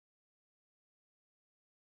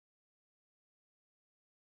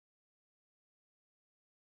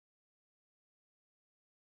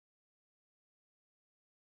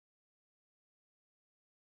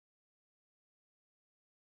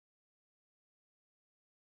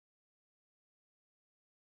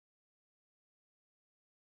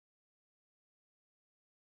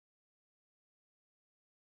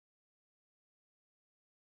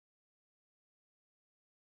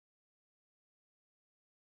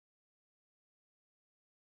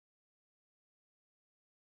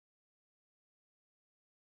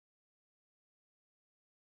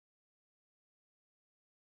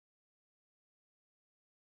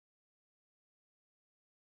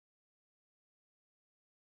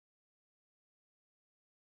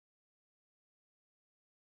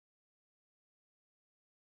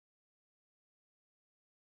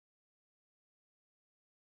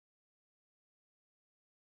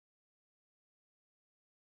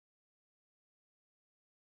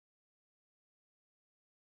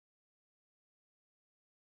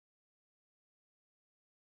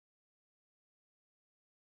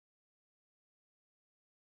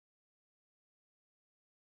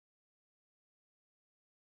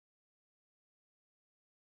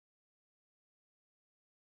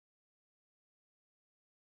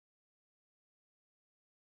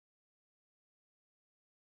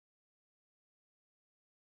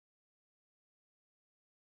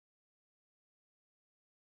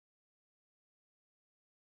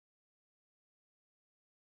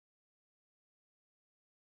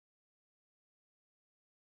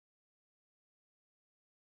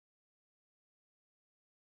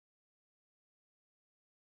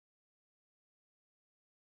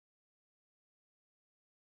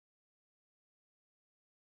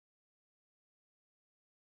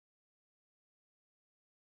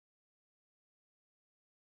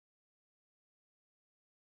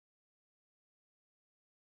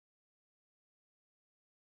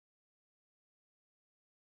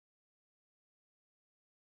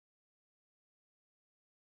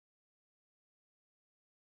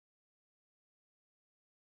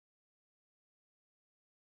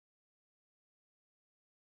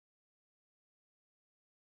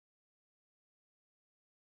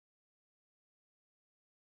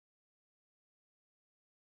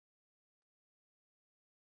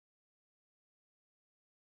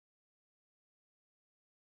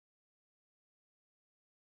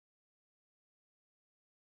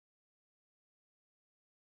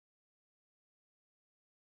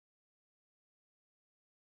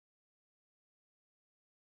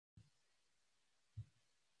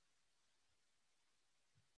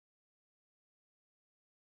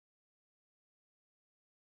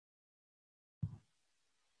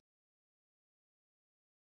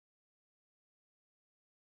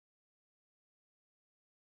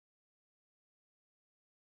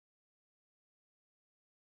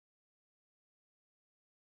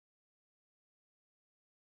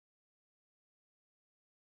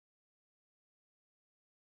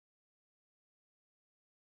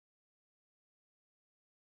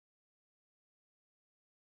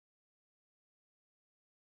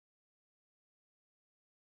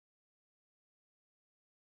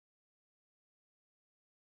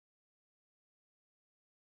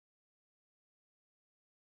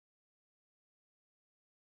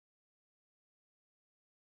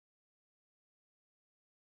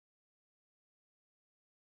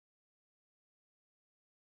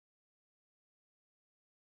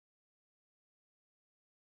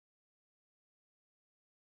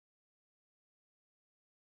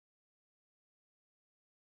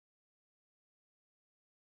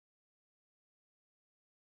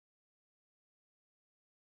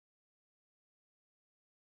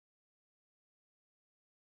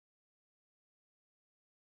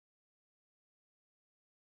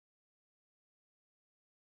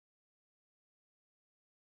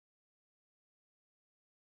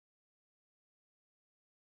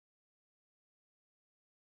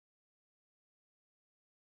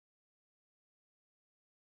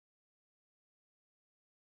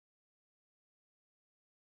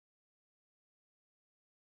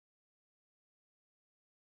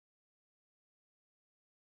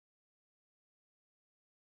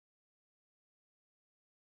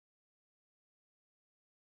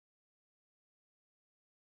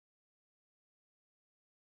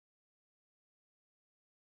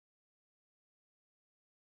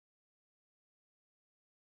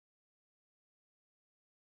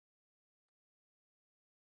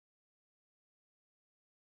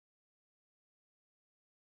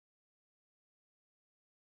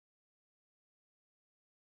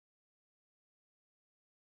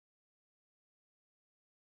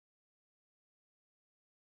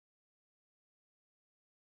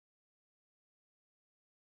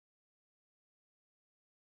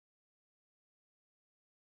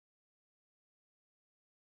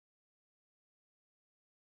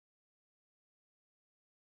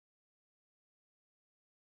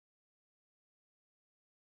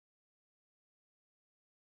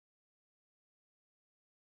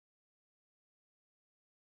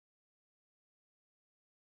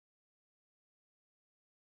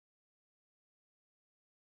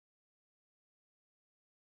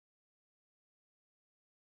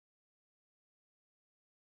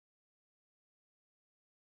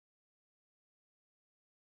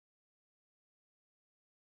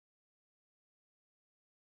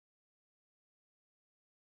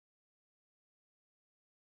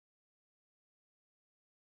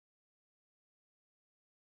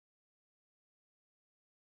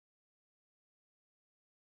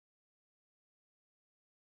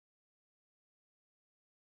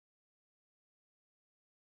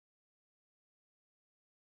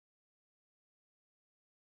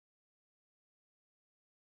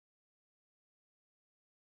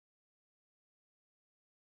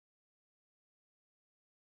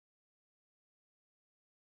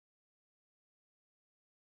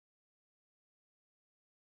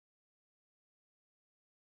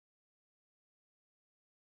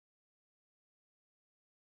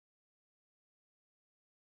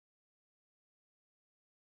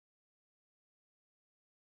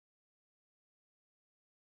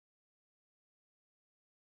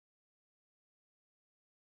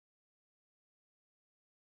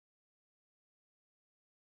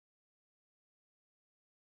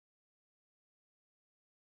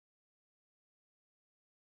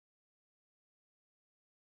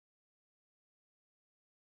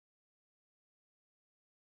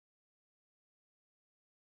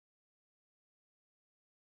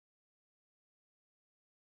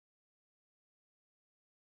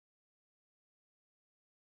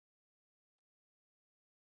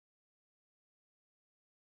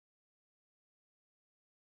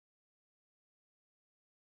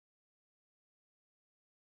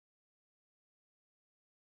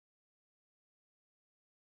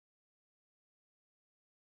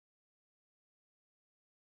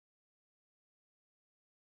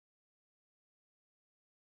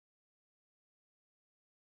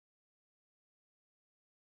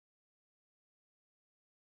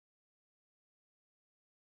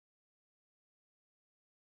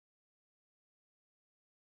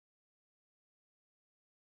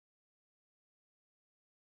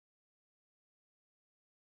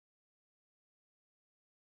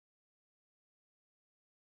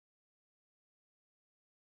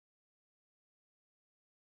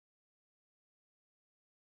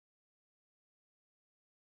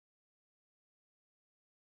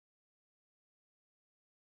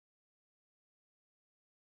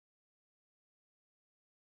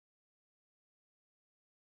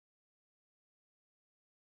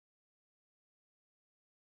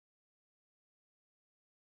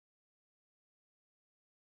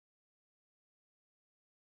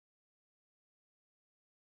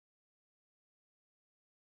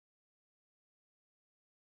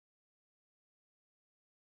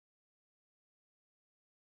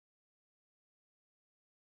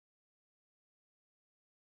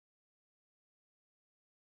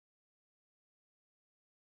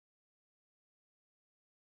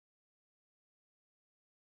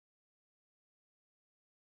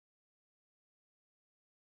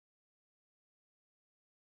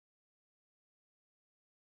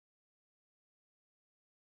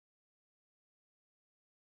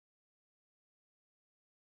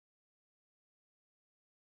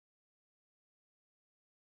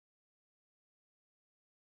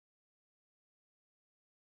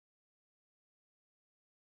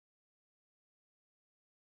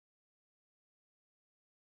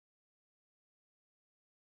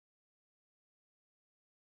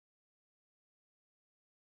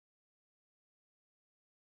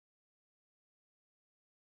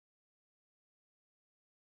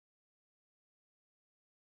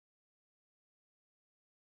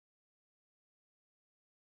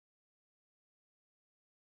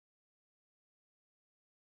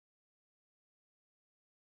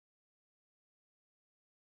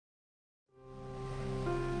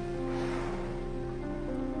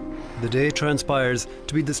The day transpires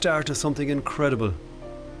to be the start of something incredible.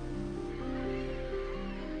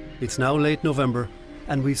 It's now late November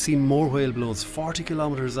and we've seen more whale blows 40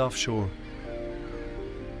 kilometres offshore.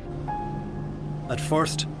 At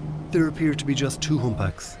first, there appear to be just 2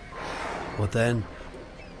 humpbacks, but then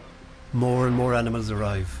more and more animals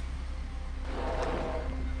arrive.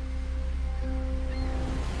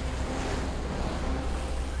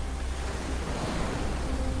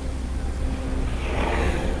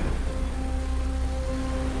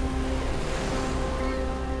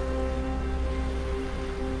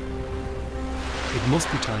 It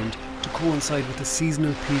must be timed to coincide with the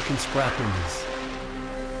seasonal peak in sprat numbers.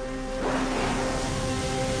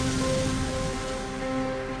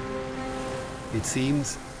 It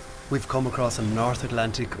seems we've come across a North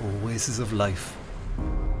Atlantic oasis of life.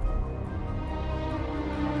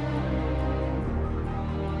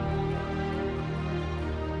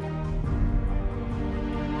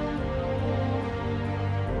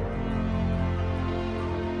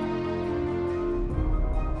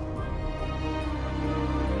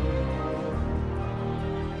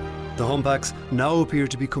 The humpbacks now appear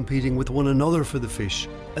to be competing with one another for the fish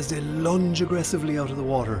as they lunge aggressively out of the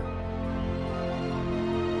water.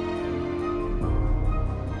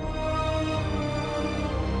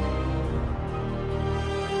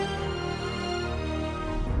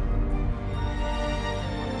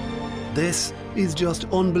 This is just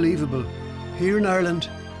unbelievable, here in Ireland,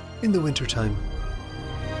 in the winter time.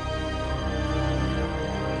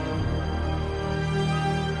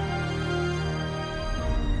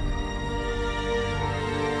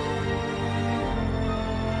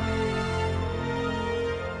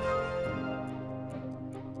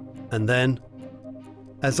 And then,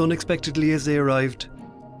 as unexpectedly as they arrived,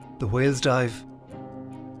 the whales dive,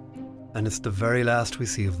 and it's the very last we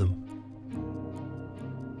see of them.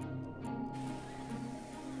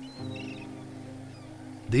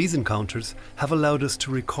 These encounters have allowed us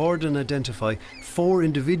to record and identify 4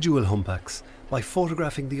 individual humpbacks by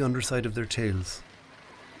photographing the underside of their tails.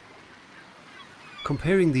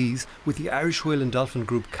 Comparing these with the Irish Whale and Dolphin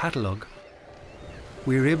Group catalogue,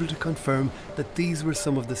 we are able to confirm that these were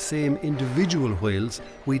some of the same individual whales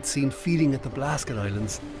we'd seen feeding at the Blasket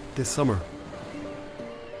Islands this summer,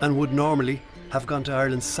 and would normally have gone to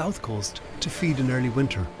Ireland's south coast to feed in early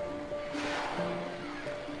winter.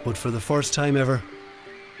 But for the first time ever,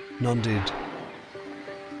 none did.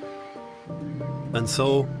 And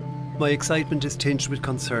so, my excitement is tinged with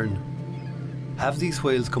concern. Have these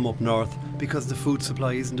whales come up north because the food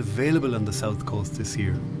supply isn't available on the south coast this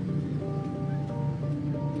year?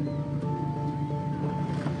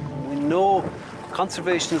 We know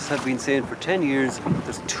conservationists have been saying for 10 years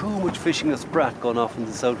there's too much fishing of sprat going off on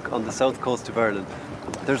the south coast of Ireland.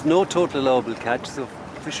 There's no total allowable catch, so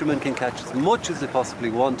fishermen can catch as much as they possibly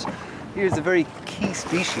want. Here's a very key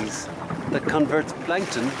species that converts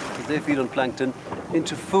plankton, because they feed on plankton,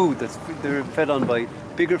 into food they're fed on by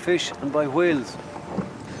bigger fish and by whales.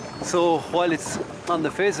 So while it's on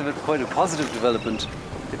the face of it quite a positive development,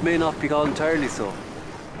 it may not be all entirely so.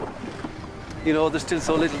 You know, there's still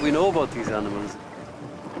so little we know about these animals.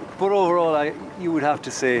 But overall, you would have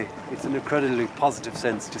to say it's an incredibly positive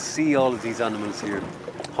sense to see all of these animals here.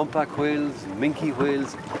 Humpback whales, minke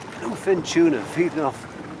whales, bluefin tuna feeding off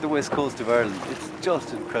the west coast of Ireland. It's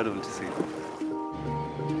just incredible to see.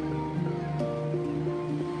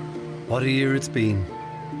 What a year it's been.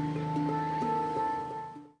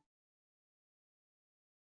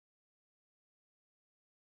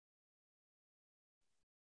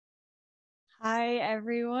 Hi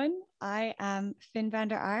everyone, I am Finn van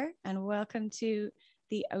der Aar and welcome to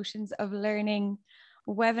the Oceans of Learning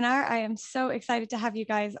webinar. I am so excited to have you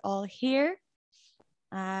guys all here.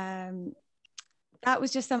 That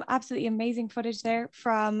was just some absolutely amazing footage there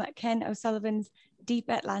from Ken O'Sullivan's Deep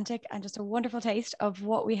Atlantic, and just a wonderful taste of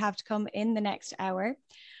what we have to come in the next hour.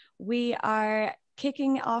 We are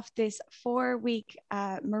kicking off this 4-week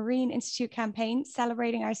Marine Institute campaign,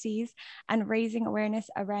 celebrating our seas and raising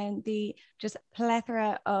awareness around the just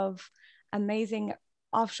plethora of amazing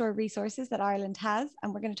offshore resources that Ireland has.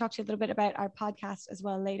 And we're going to talk to you a little bit about our podcast as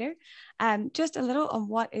well later. Just a little on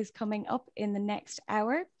what is coming up in the next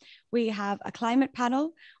hour. We have a climate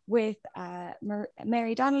panel with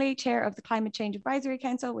Mary Donnelly, Chair of the Climate Change Advisory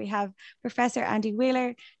Council. We have Professor Andy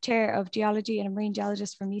Wheeler, Chair of Geology and a Marine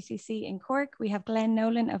Geologist from UCC in Cork. We have Glenn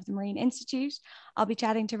Nolan of the Marine Institute. I'll be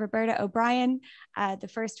chatting to Roberta O'Brien, the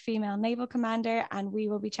first female naval commander, and we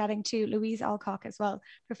will be chatting to Louise Allcock as well,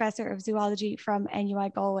 Professor of Zoology from NUI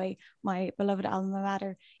Galway, my beloved alma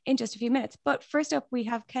mater, in just a few minutes. But first up, we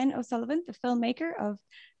have Ken O'Sullivan, the filmmaker of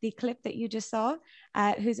the clip that you just saw,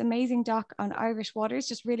 whose amazing doc on Irish waters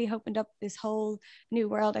just really opened up this whole new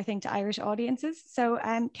world, I think, to Irish audiences. So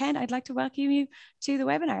Ken, I'd like to welcome you to the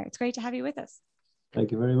webinar. It's great to have you with us.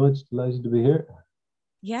 Thank you very much. Delighted to be here.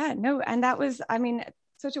 Yeah, no, and that was, I mean,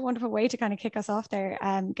 such a wonderful way to kind of kick us off there,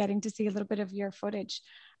 getting to see a little bit of your footage.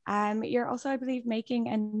 You're also, I believe, making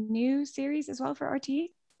a new series as well for RTE.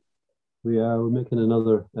 We're making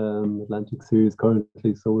another Atlantic series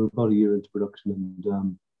currently, so we're about a year into production,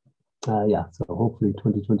 and yeah, so hopefully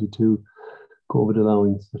 2022, COVID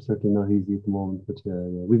allowing. It's certainly not easy at the moment, but yeah,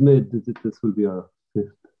 we've made this will be our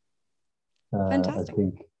fifth, I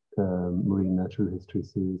think, marine natural history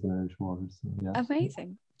series in Irish waters. So, yeah.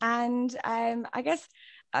 Amazing. And I guess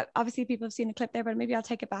obviously people have seen the clip there, but maybe I'll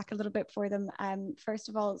take it back a little bit for them. First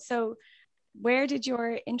of all, so where did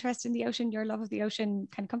your interest in the ocean, your love of the ocean,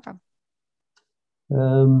 kind of come from?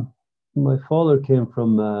 My father came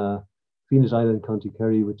from Phoenix Island, County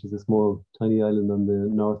Kerry, which is a small, tiny island on the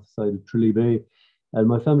north side of Tralee Bay. And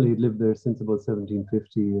my family had lived there since about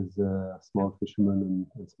 1750 as small fishermen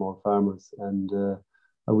and small farmers. And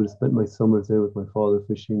I would have spent my summers there with my father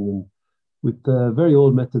fishing and with very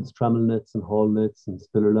old methods, trammel nets and haul nets and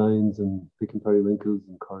spiller lines and picking periwinkles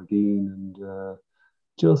and cardine and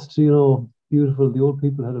just, you know, beautiful. The old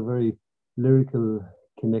people had a very lyrical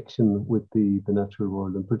connection with the natural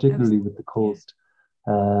world, and particularly with the coast.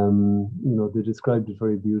 You know, they described it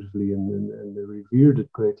very beautifully and they revered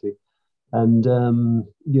it greatly. And,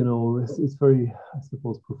 you know, it's very, I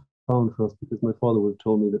suppose, profound for us, because my father would have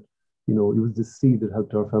told me that, you know, it was the sea that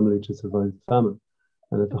helped our family to survive the famine.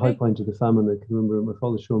 And at the high point of the famine, I can remember my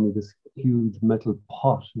father showed me this huge metal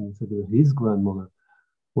pot, and he said that his grandmother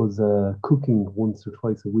was cooking once or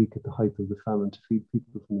twice a week at the height of the famine to feed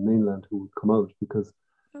people from the mainland who would come out, because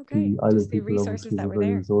the island people obviously were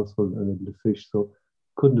very resourceful and able to fish. So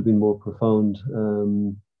couldn't have been more profound.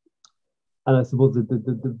 And I suppose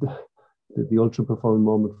the ultra profound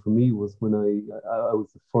moment for me was when I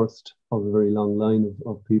was the first of a very long line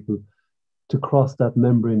of people to cross that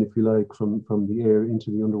membrane, if you like, from the air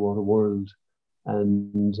into the underwater world,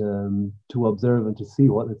 and to observe and to see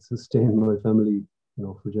what had sustained my family, you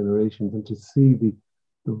know, for generations, and to see the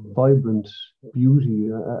vibrant beauty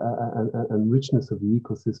and richness of the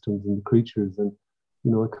ecosystems and the creatures. And,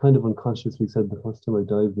 you know, I kind of unconsciously said the first time I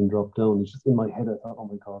dived and dropped down, it's just in my head, I thought, oh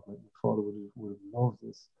my God, my father would have loved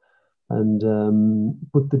this. And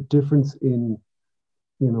but the difference in,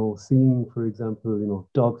 you know, seeing, for example, you know,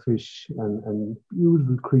 dogfish and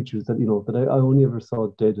beautiful creatures that, you know, that I only ever saw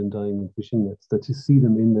dead and dying in fishing nets, that to see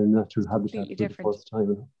them in their natural habitat for the first time,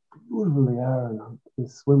 and how beautiful they are, and how they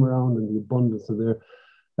swim around in the abundance of their.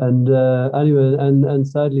 And anyway, and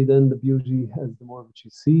sadly then the beauty, as the more of it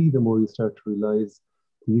you see, the more you start to realize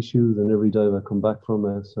the issues. And every dive I come back from,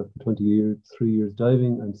 after 3 years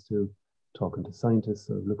diving, I'm still talking to scientists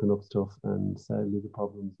or looking up stuff, and sadly the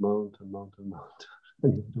problems mount and mount and mount.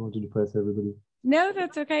 And you don't want to depress everybody. No,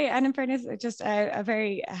 that's okay. And in fairness, just a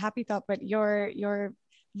very happy thought, but your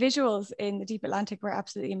visuals in the deep Atlantic were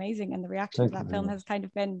absolutely amazing, and the reaction to that film has kind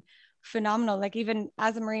of been phenomenal. Like, even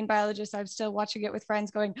as a marine biologist, I'm still watching it with friends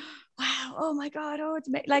going, wow, oh my God, oh, it's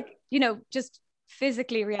like, you know, just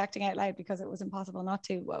physically reacting out loud, because it was impossible not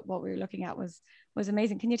to. What we were looking at was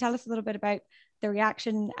amazing. Can you tell us a little bit about the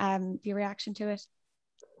reaction, your reaction to it?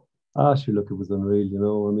 Sure, look, it was unreal, you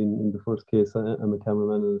know. I mean, in the first case, I'm a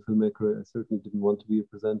cameraman and a filmmaker. I certainly didn't want to be a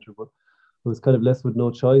presenter, but I was kind of left with no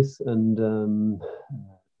choice, and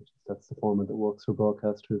that's the format that works for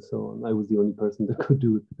broadcasters. So I was the only person that could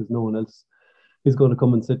do it, because no one else is going to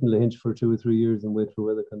come and sit in Lahinch for 2 or 3 years and wait for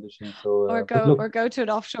weather conditions. So or go to an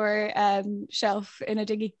offshore shelf in a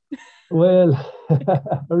dinghy. Well,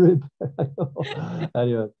 a rib.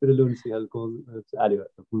 Anyway, bit of lunacy how it goes. Anyway,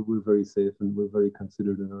 we're very safe, and we're very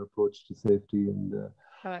considered in our approach to safety. And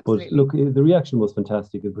but look, the reaction was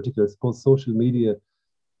fantastic. In particular, I suppose social media,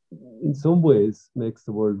 in some ways, makes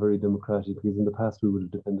the world very democratic, because in the past we would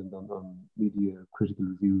have depended on media critical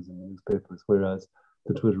reviews in the newspapers, whereas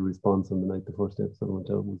the Twitter response on the night the first episode went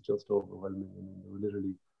out was just overwhelming. I mean, there were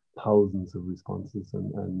literally thousands of responses,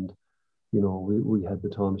 and you know, we had the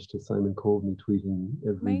tarnish to Simon Coveney tweeting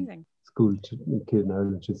every school kid in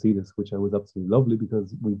Ireland should see this, which I was absolutely lovely,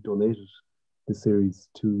 because we donated the series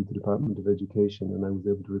to the Department of Education, and I was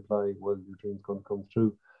able to reply, well, your dream's going to come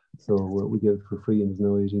true. So we gave it for free, and there's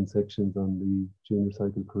now 18 sections on the junior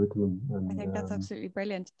cycle curriculum. And I think that's absolutely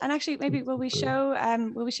brilliant. And actually, maybe will we show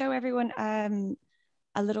everyone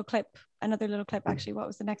a little clip, another little clip? Actually, what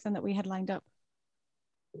was the next one that we had lined up?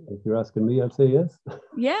 If you're asking me, I'd say yes.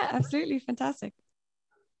 Yeah, absolutely, fantastic.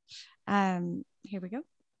 Here we go.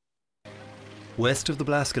 West of the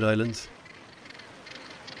Blasket Islands,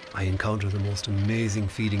 I encounter the most amazing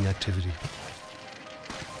feeding activity.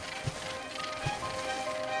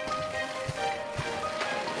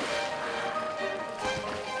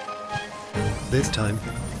 This time,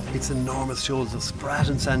 it's enormous shoals of sprat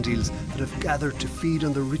and sand eels that have gathered to feed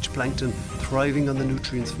on the rich plankton thriving on the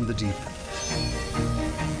nutrients from the deep.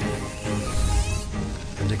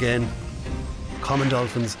 And again, common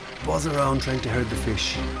dolphins buzz around trying to herd the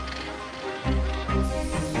fish.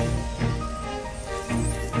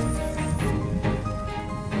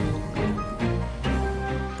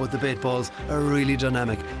 But the bait balls are really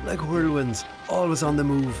dynamic, like whirlwinds, always on the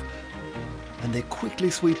move. And they quickly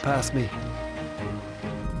sweep past me,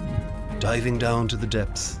 diving down to the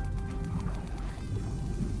depths.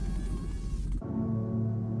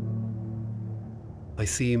 I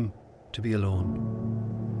seem to be alone.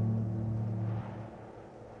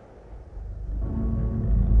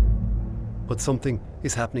 But something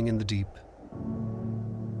is happening in the deep.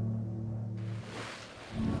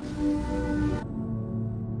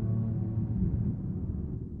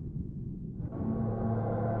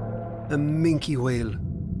 A minke whale,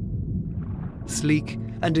 sleek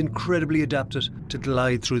and incredibly adapted to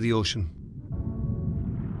glide through the ocean.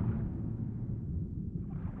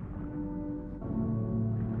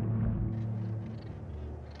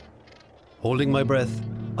 Holding my breath,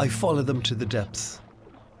 I follow them to the depths.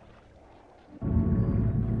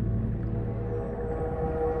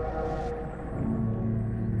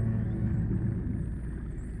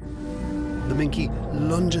 The minke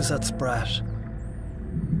lunges at sprat,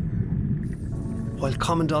 while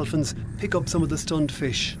common dolphins pick up some of the stunned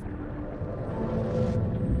fish.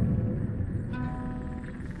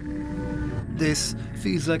 This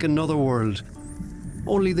feels like another world.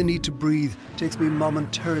 Only the need to breathe takes me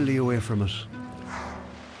momentarily away from it.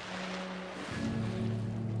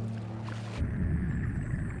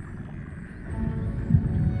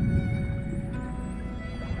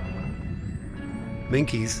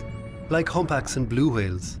 Minkies, like humpbacks and blue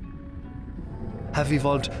whales, have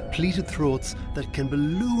evolved pleated throats that can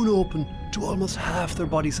balloon open to almost half their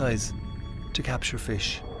body size to capture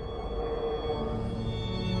fish.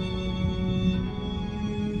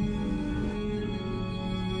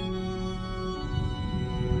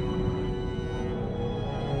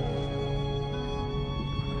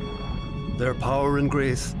 Their power and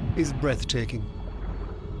grace is breathtaking.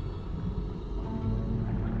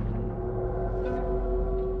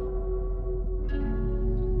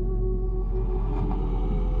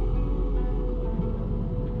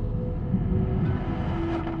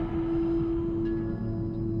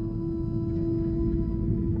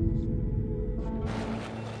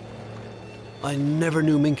 I never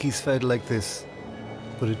knew minkies fed like this,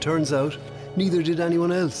 but it turns out neither did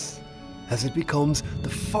anyone else, as it becomes the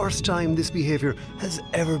first time this behaviour has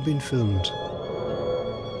ever been filmed.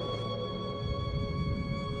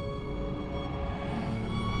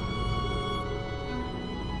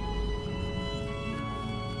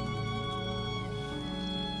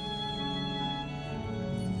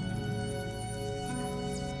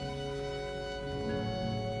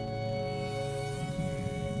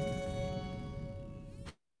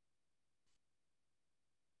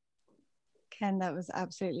 Ken, that was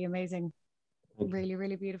absolutely amazing. Really,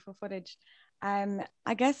 really beautiful footage. I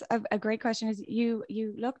guess a great question is you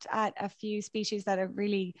looked at a few species that have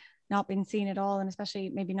really not been seen at all, and especially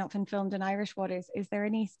maybe not been filmed in Irish waters. Is there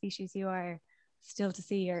any species you are still to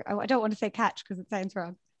see? Or I don't want to say catch because it sounds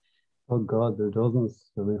wrong. Oh God, there are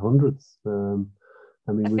dozens. I mean, hundreds.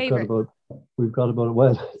 I mean, we've got about.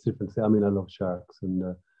 Well, it's different. I mean, I love sharks, and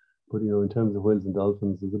but in terms of whales and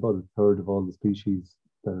dolphins, there's about a third of all the species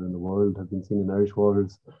that are in the world have been seen in Irish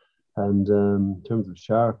waters. And in terms of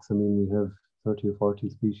sharks, I mean, we have 30 or 40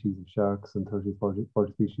 species of sharks and 30 or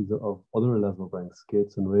 40 species of other elasmobranchs,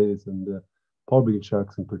 skates and rays, and porbead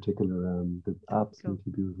sharks in particular. They're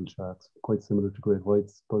absolutely beautiful sharks, quite similar to great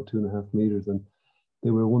whites, about 2.5 meters. And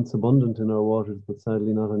they were once abundant in our waters, but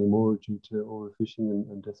sadly not anymore due to overfishing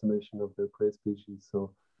and decimation of their prey species.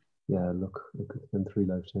 So yeah, look, I could spend 3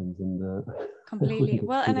 lifetimes and completely.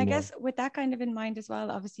 Well, and I guess with that kind of in mind as well,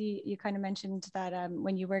 obviously you kind of mentioned that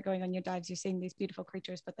when you were going on your dives, you're seeing these beautiful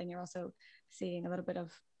creatures, but then you're also seeing a little bit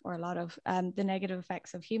of, or a lot of the negative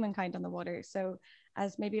effects of humankind on the water. So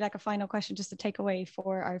as maybe like a final question, just to take away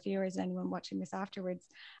for our viewers and anyone watching this afterwards,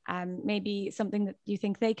 maybe something that you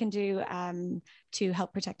think they can do to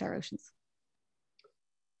help protect our oceans.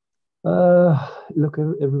 Look,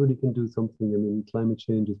 everybody can do something. I mean, climate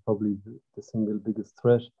change is probably the single biggest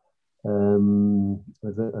threat.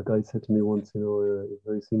 As a guy said to me once, a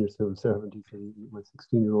very senior civil servant, he said, my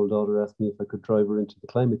 16-year-old daughter asked me if I could drive her into the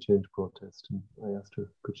climate change protest. And I asked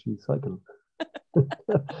her, could she cycle?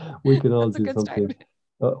 We can all do something.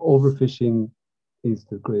 Overfishing is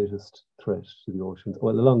the greatest threat to the oceans.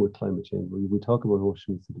 Well, along with climate change, we talk about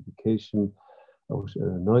ocean acidification,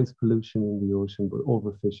 noise pollution in the ocean, but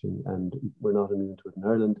overfishing, and we're not immune to it in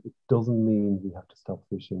Ireland. It doesn't mean we have to stop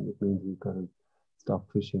fishing. It means we've got to stop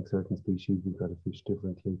fishing certain species. We've got to fish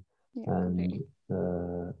differently. Yeah, and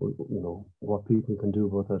what people can do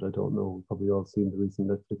about that, I don't know. We've probably all seen the recent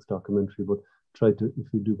Netflix documentary, but try to,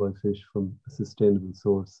 if you do buy fish, from a sustainable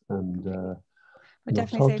source. And we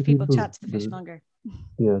definitely say people chat to the fishmonger.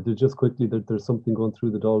 Yeah, just quickly, there's something going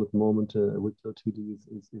through the Dáil at the moment. Wicklow TD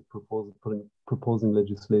is proposing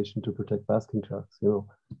legislation to protect basking sharks.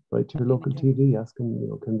 Write to your local TD, ask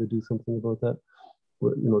them, can they do something about that?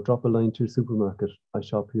 Drop a line to your supermarket. I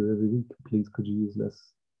shop here every week. Please, could you use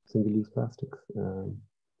less single-use plastics?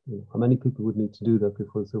 How many people would need to do that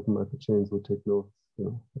before the supermarket chains would take notice?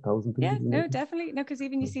 1,000 people? Yeah, no, definitely. No, because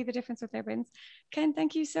even you see the difference with their bins. Ken,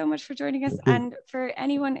 thank you so much for joining us. And for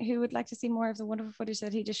anyone who would like to see more of the wonderful footage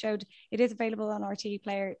that he just showed, it is available on RTE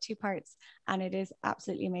Player, 2 parts, and it is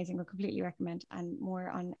absolutely amazing. We'll completely recommend, and more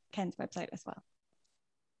on Ken's website as well.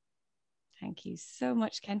 Thank you so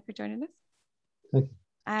much, Ken, for joining us. Thank you.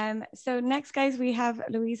 So next, guys, we have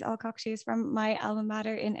Louise Allcock. She is from my alma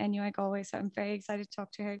mater in NUI Galway, so I'm very excited to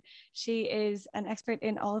talk to her. She is an expert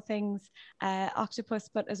in all things octopus,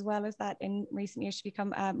 but as well as that, in recent years, she's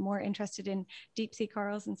become more interested in deep sea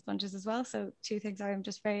corals and sponges as well. So 2 things I'm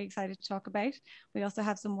just very excited to talk about. We also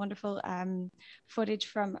have some wonderful footage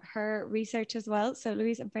from her research as well. So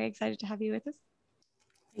Louise, I'm very excited to have you with us.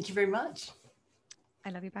 Thank you very much.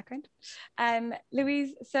 I love your background.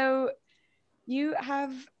 Louise, so you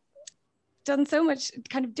have done so much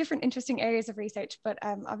kind of different interesting areas of research, but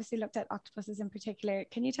obviously looked at octopuses in particular.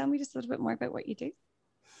 Can you tell me just a little bit more about what you do?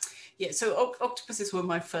 Yeah, so octopuses were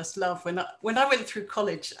my first love. When I went through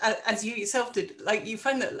college, as you yourself did, like you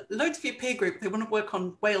find that loads of your peer group, they want to work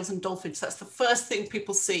on whales and dolphins. That's the first thing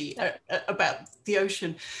people see about the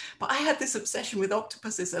ocean. But I had this obsession with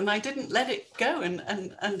octopuses and I didn't let it go. And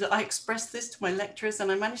I expressed this to my lecturers,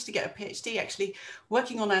 and I managed to get a PhD actually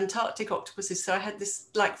working on Antarctic octopuses. So I had this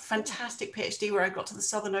like fantastic PhD where I got to the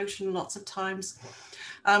Southern Ocean lots of times.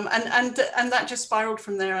 And that just spiraled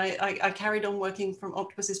from there. I carried on working from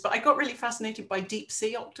octopuses, but I got really fascinated by deep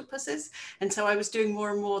sea octopuses. And so I was doing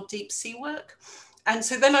more and more deep sea work. And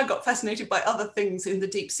so then I got fascinated by other things in the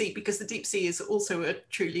deep sea, because the deep sea is also a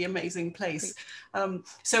truly amazing place.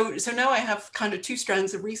 So now I have kind of 2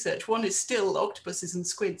 strands of research. One is still octopuses and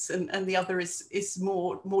squids, and the other is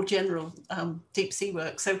more general deep sea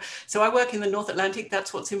work. So I work in the North Atlantic.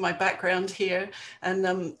 That's what's in my background here.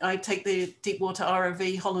 And I take the deep water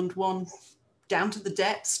ROV Holland 1 down to the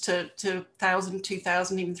depths to 1,000,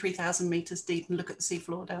 2,000, even 3,000 meters deep, and look at the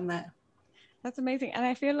seafloor down there. That's amazing. And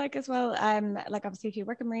I feel like as well, like obviously if you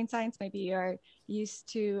work in marine science, maybe you're used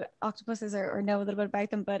to octopuses or know a little bit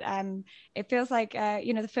about them, but it feels like,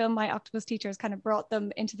 the film My Octopus Teacher has kind of brought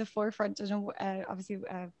them into the forefront, and obviously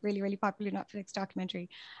really, really popular Netflix documentary.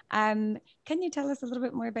 Can you tell us a little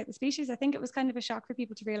bit more about the species? I think it was kind of a shock for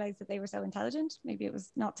people to realize that they were so intelligent. Maybe it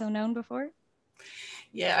was not so known before.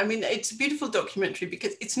 Yeah, I mean, it's a beautiful documentary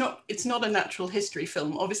because it's not a natural history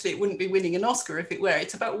film. Obviously, it wouldn't be winning an Oscar if it were.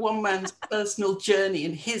 It's about one man's personal journey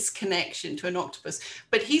and his connection to an octopus.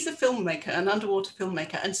 But he's a filmmaker, an underwater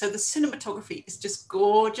filmmaker. And so the cinematography is just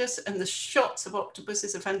gorgeous, and the shots of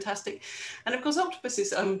octopuses are fantastic. And of course,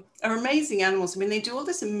 octopuses are amazing animals. I mean, they do all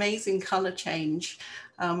this amazing color change.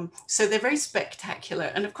 So they're very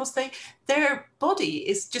spectacular. And of course, their body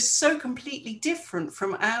is just so completely different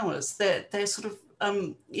from ours. They're sort of,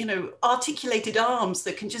 articulated arms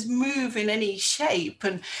that can just move in any shape.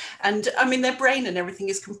 And I mean, their brain and everything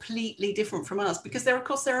is completely different from us, because they're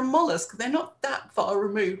a mollusk. They're not that far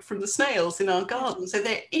removed from the snails in our garden. So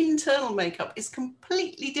their internal makeup is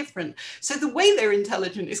completely different. So the way they're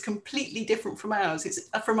intelligent is completely different from ours. It's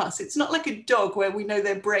from us. It's not like a dog where we know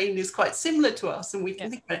their brain is quite similar to us and we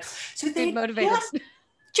can think about it. So they're motivated.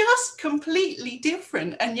 Just completely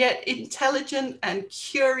different, and yet intelligent and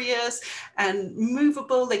curious and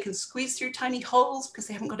movable. They can squeeze through tiny holes because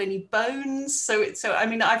they haven't got any bones. So I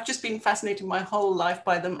mean, I've just been fascinated my whole life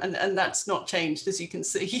by them, and that's not changed, as you can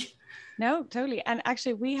see. No, totally. And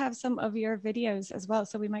actually, we have some of your videos as well,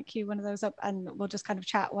 so we might cue one of those up and we'll just kind of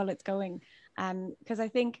chat while it's going. Because I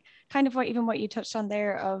think kind of what you touched on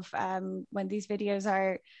there of when these videos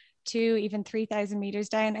are 2, even 3,000 meters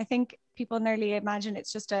down, I think people nearly imagine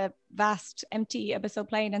it's just a vast empty abyssal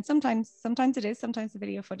plain, and sometimes it is. Sometimes the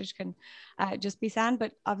video footage can just be sand,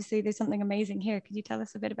 but obviously there's something amazing here. Could you tell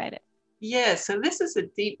us a bit about it? Yeah, so this is a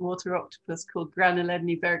deep water octopus called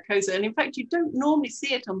Granuledni verrucosa. And in fact, you don't normally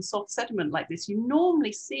see it on soft sediment like this. You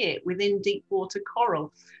normally see it within deep water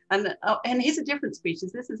coral. And here's a different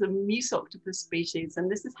species. This is a muse octopus species,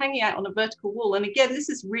 and this is hanging out on a vertical wall. And again, this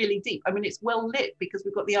is really deep. I mean, it's well lit because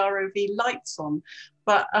we've got the ROV lights on.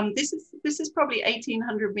 But this is probably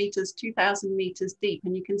 1,800 meters, 2,000 meters deep,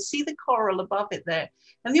 and you can see the coral above it there.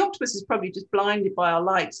 And the octopus is probably just blinded by our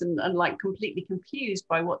lights and like completely confused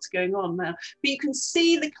by what's going on now. But you can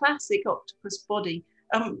see the classic octopus body.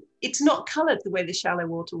 It's not coloured the way the shallow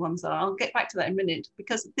water ones are. I'll get back to that in a minute,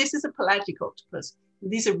 because this is a pelagic octopus.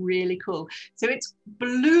 These are really cool. So it's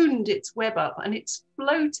ballooned its web up and it's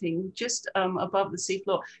floating just above the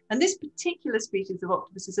seafloor. And this particular species of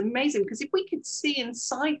octopus is amazing because if we could see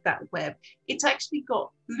inside that web, it's actually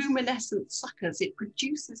got luminescent suckers. It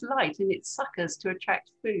produces light in its suckers to attract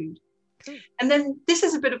food. And then this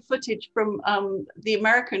is a bit of footage from the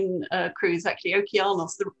American cruise, actually,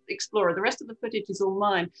 Okeanos, the explorer. The rest of the footage is all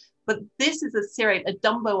mine. But this is a cirrate, a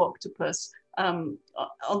Dumbo octopus on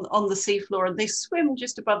the seafloor, and they swim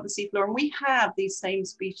just above the seafloor. And we have these same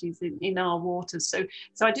species in our waters. So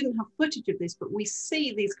I didn't have footage of this, but we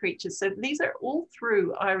see these creatures. So these are all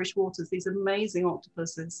through Irish waters, these amazing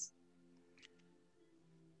octopuses.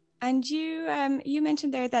 And you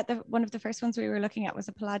mentioned there that one of the first ones we were looking at was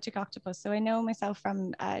a pelagic octopus. So I know myself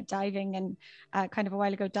from diving and kind of a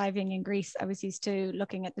while ago diving in Greece, I was used to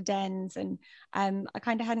looking at the dens, and I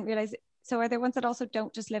kind of hadn't realized. So are there ones that also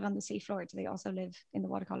don't just live on the seafloor? Do they also live in the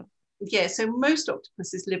water column? Yeah, so most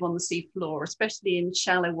octopuses live on the seafloor, especially in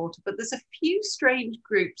shallow water, but there's a few strange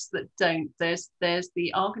groups that don't. There's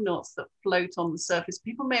the Argonauts that float on the surface.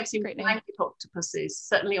 People may have seen blanket octopuses,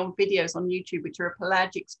 certainly on videos on YouTube, which are a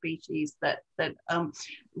pelagic species that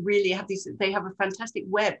really have they have a fantastic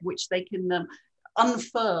web which they can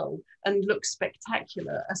unfurl and look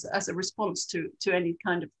spectacular as a response to any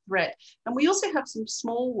kind of threat. And we also have some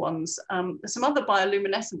small ones, some other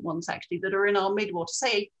bioluminescent ones actually that are in our midwater,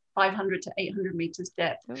 say 500 to 800 meters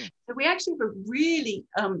depth. Oh. So we actually have a really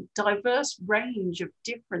diverse range of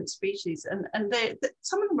different species, and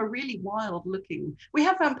some of them are really wild looking. We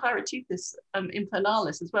have Vampiroteuthis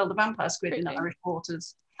infernalis as well, the vampire squid in Irish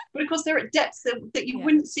waters. But of course, they're at depths that you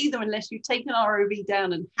wouldn't see them unless you take an ROV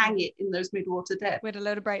down and hang it in those midwater depths. With a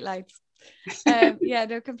load of bright lights. Yeah,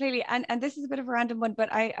 no, completely. And this is a bit of a random one,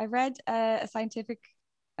 but I read a Scientific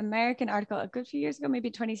American article a good few years ago, maybe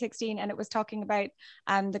 2016, and it was talking about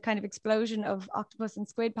the kind of explosion of octopus and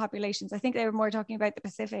squid populations. I think they were more talking about the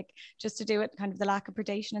Pacific, just to do with kind of the lack of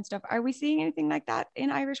predation and stuff. Are we seeing anything like that in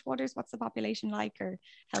Irish waters? What's the population like, or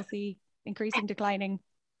healthy, increasing, declining?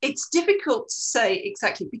 It's difficult to say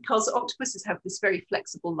exactly because octopuses have this very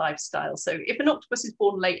flexible lifestyle. So if an octopus is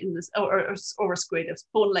born late in this, or a squid is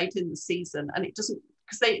born late in the season, and it doesn't,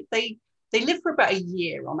 because they live for about a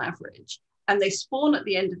year on average, and they spawn at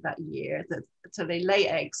the end of that year, so they lay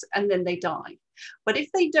eggs and then they die. But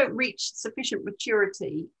if they don't reach sufficient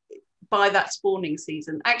maturity by that spawning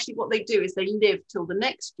season, actually what they do is they live till the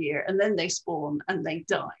next year and then they spawn and they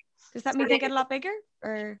die. Does that mean they get a lot bigger,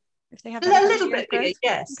 or if they have a little bit bigger?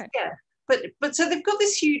 Yes, okay. Yeah. But so they've got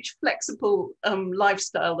this huge flexible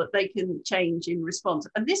lifestyle that they can change in response,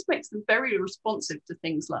 and this makes them very responsive to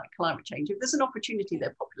things like climate change. If there's an opportunity,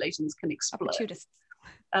 their populations can explode.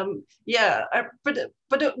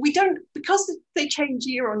 But we don't, because they change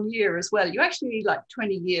year on year as well. You actually need like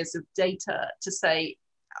 20 years of data to say,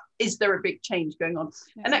 is there a big change going on?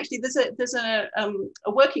 Yeah. And actually there's a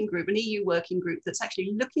working group, an EU working group that's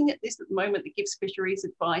actually looking at this at the moment, that gives fisheries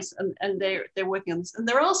advice, and they're working on this. And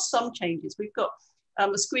there are some changes. We've got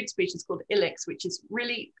a squid species called Ilex, which is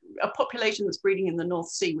really a population that's breeding in the North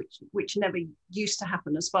Sea, which never used to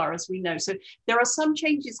happen as far as we know. So there are some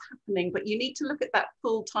changes happening, but you need to look at that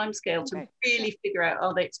full timescale to really figure out,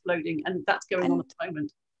 are they exploding? And that's going on at the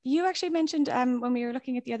moment. You actually mentioned when we were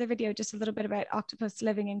looking at the other video just a little bit about octopus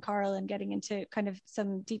living in coral and getting into kind of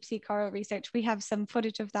some deep sea coral research. We have some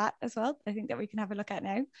footage of that as well, I think, that we can have a look at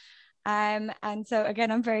now. And so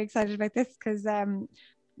again, I'm very excited about this because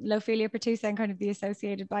Lophelia pertusa and kind of the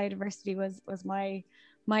associated biodiversity was my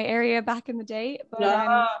area back in the day.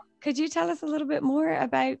 But could you tell us a little bit more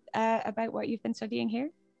about what you've been studying here?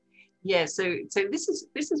 Yeah, so this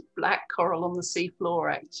is black coral on the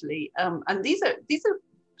seafloor actually, and these are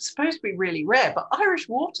supposed to be really rare, but Irish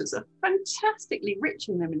waters are fantastically rich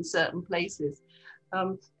in them in certain places.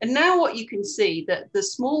 And now what you can see, that the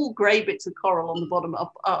small grey bits of coral on the bottom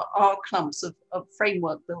are clumps of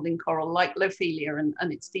framework building coral like Lophelia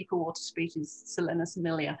and its deeper water species Selenus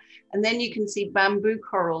aemilia. And then you can see bamboo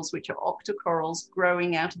corals, which are octocorals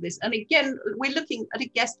growing out of this. And again, we're looking at a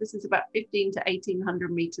guess, this is about 15 to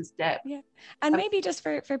 1800 meters depth. Yeah, and maybe just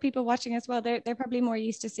for people watching as well, they're probably more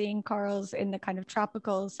used to seeing corals in the kind of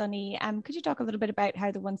tropical, sunny. Could you talk a little bit about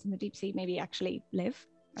how the ones in the deep sea maybe actually live,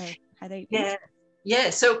 or how they eat?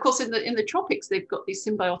 Yeah, so of course in the tropics they've got these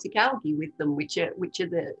symbiotic algae with them, which are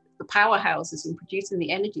the powerhouses in producing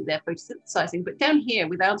the energy they're photosynthesizing. But down here,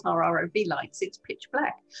 without our ROV lights, it's pitch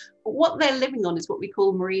black. But what they're living on is what we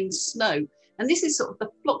call marine snow, and this is sort of the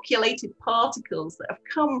flocculated particles that have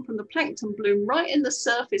come from the plankton bloom right in the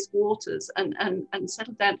surface waters and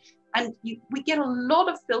settled down. And we get a lot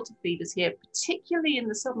of filter feeders here, particularly in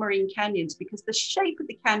the submarine canyons, because the shape of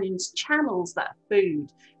the canyons channels that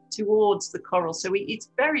food towards the coral. So it's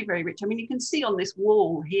very, very rich. I mean, you can see on this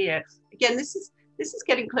wall here, again, this is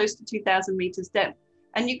getting close to 2000 meters depth.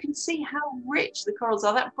 And you can see how rich the corals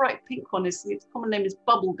are. That bright pink one its common name is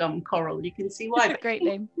bubblegum coral. You can see why. That's a great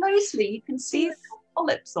name. Closely, you can see the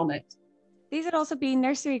polyps on it. These would also be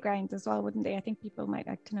nursery grounds as well, wouldn't they? I think people might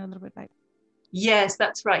like to know a little bit about. Yes,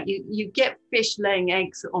 that's right. You get fish laying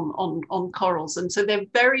eggs on corals, and so they're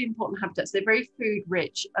very important habitats. They're very food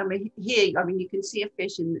rich. I mean, here, you can see a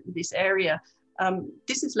fish in this area.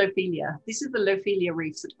 This is Lophelia. This is the Lophelia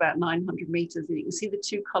reefs at about 900 meters, and you can see the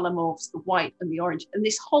two color morphs, the white and the orange. And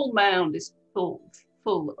this whole mound is full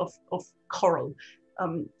of coral.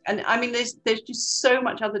 And I mean, there's just so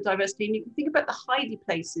much other diversity. And you can think about the hidey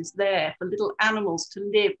places there for little animals to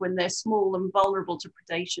live when they're small and vulnerable to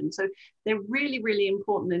predation. So they're really, really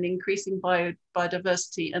important in increasing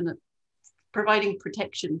biodiversity and providing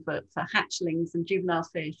protection for hatchlings and juvenile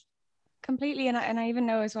fish. Completely, and I even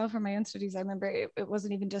know as well from my own studies, I remember it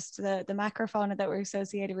wasn't even just the macrofauna that were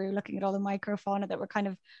associated. We were looking at all the microfauna that were kind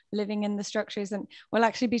of living in the structures, and we'll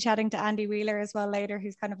actually be chatting to Andy Wheeler as well later,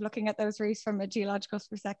 who's kind of looking at those reefs from a geological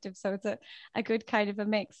perspective. So it's a good kind of a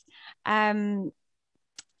mix.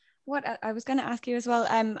 What I was going to ask you as well,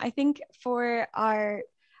 I think for our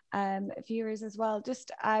viewers as well,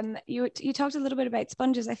 just you talked a little bit about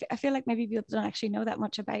sponges. I feel like maybe people don't actually know that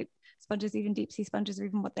much about sponges, even deep sea sponges, or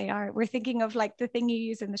even what they are. We're thinking of like the thing you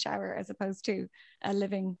use in the shower as opposed to a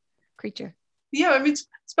living creature. Yeah, I mean,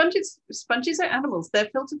 sponges are animals. They're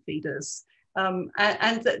filter feeders, and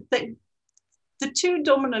the two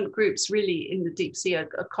dominant groups really in the deep sea are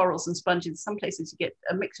corals and sponges. Some places you get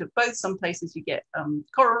a mix of both. Some places you get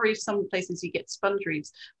coral reefs. Some places you get sponge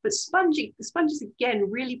reefs. But sponges again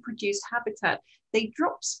really produce habitat. They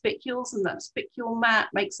drop spicules, and that spicule mat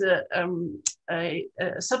makes a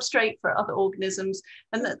substrate for other organisms.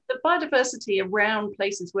 And the biodiversity around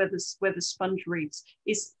places where the sponge reefs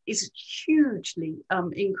is hugely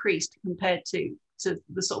increased compared to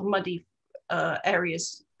the sort of muddy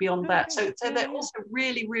areas beyond that. So they're also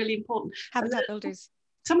really, really important. Habitat builders.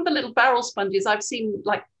 Some of the little barrel sponges I've seen,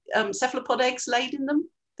 like cephalopod eggs laid in them,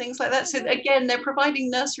 things like that. So again, they're providing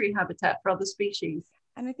nursery habitat for other species.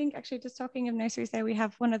 And I think actually, just talking of nurseries there, we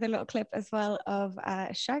have one other little clip as well of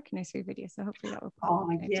a shark nursery video. So hopefully that will pop.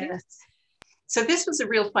 Oh, yes. So this was a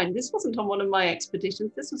real find. This wasn't on one of my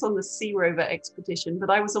expeditions. This was on the Sea Rover expedition, but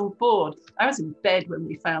I was on board. I was in bed when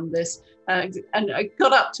we found this, and I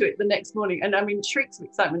got up to it the next morning, and I mean, shrieks of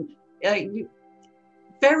excitement.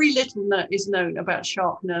 Very little is known about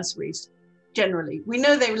shark nurseries generally. We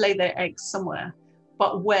know they lay their eggs somewhere,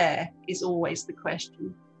 but where is always the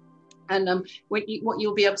question. And what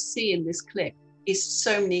you'll be able to see in this clip is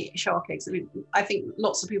so many shark eggs. I mean, I think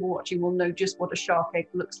lots of people watching will know just what a shark egg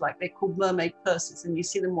looks like. They're called mermaid purses, and you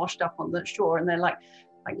see them washed up on the shore, and they're like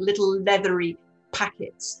little leathery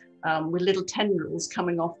packets with little tendrils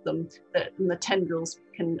coming off them, and the tendrils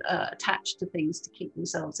can attach to things to keep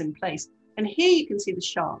themselves in place. And here you can see the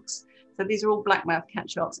sharks. So these are all blackmouth cat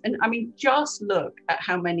sharks. And I mean, just look at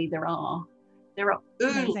how many there are. There are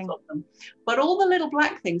oodles of them. But all the little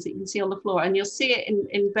black things that you can see on the floor, and you'll see it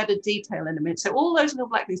in better detail in a minute. So all those little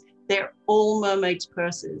black things, they're all mermaids'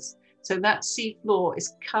 purses. So that sea floor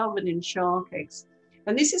is covered in shark eggs.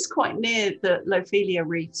 And this is quite near the Lophelia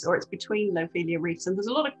reefs, or it's between Lophelia reefs. And there's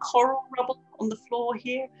a lot of coral rubble on the floor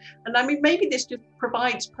here. And I mean, maybe this just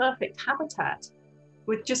provides perfect habitat.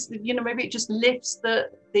 With just, maybe it just lifts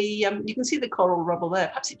you can see the coral rubble there.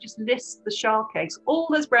 Perhaps it just lifts the shark eggs. All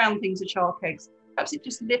those brown things are shark eggs. Perhaps it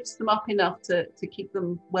just lifts them up enough to keep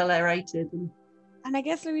them well aerated. And I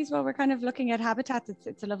guess, Louise, while we're kind of looking at habitats,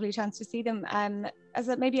 it's a lovely chance to see them. As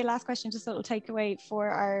maybe a last question, just a little takeaway for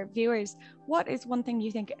our viewers, what is one thing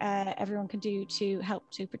you think everyone can do to help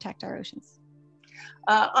to protect our oceans?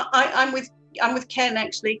 I'm with Ken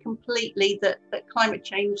actually completely that climate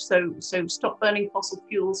change. So stop burning fossil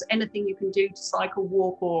fuels. Anything you can do to cycle,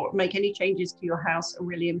 walk, or make any changes to your house are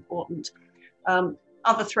really important.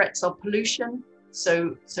 Other threats are pollution.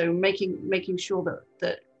 So making sure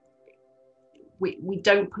that we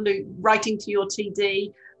don't pollute. Writing to your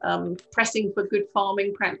TD, pressing for good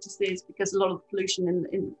farming practices, because a lot of pollution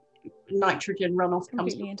in nitrogen runoff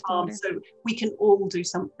comes from farms. So we can all do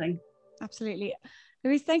something. Absolutely.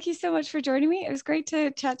 Louise, thank you so much for joining me. It was great to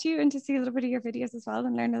chat to you and to see a little bit of your videos as well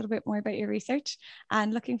and learn a little bit more about your research,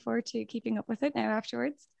 and looking forward to keeping up with it now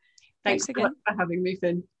afterwards. Thanks again for having me,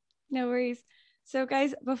 Finn. No worries. So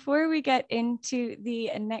guys, before we get into the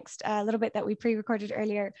next little bit that we pre-recorded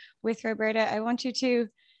earlier with Roberta, I want you to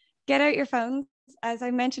get out your phones. As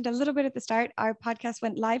I mentioned a little bit at the start, our podcast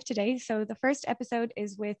went live today. So the first episode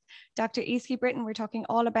is with Dr. Easkey Britton. We're talking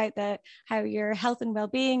all about how your health and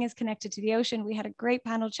well-being is connected to the ocean. We had a great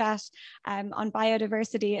panel chat on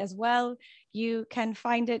biodiversity as well. You can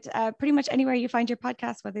find it pretty much anywhere you find your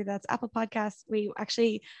podcast, whether that's Apple Podcasts. We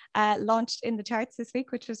actually launched in the charts this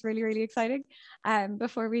week, which was really, really exciting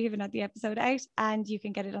before we even had the episode out. And you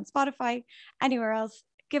can get it on Spotify, anywhere else.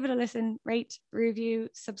 Give it a listen, rate, review,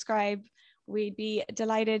 subscribe. We'd be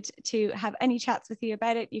delighted to have any chats with you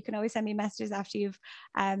about it. You can always send me messages after you've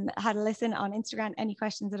had a listen on Instagram, any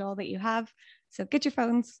questions at all that you have. So get your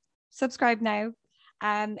phones, subscribe now.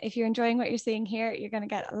 If you're enjoying what you're seeing here, you're going to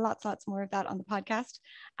get lots more of that on the podcast.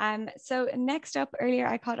 So next up, earlier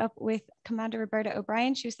I caught up with Commander Roberta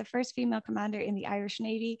O'Brien. She was the first female commander in the Irish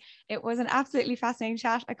Navy. It was an absolutely fascinating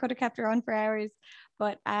chat. I could have kept her on for hours,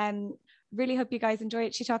 but really hope you guys enjoy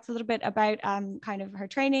it. She talks a little bit about kind of her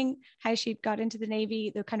training, how she got into the Navy,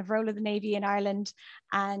 the kind of role of the Navy in Ireland,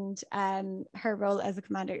 and her role as a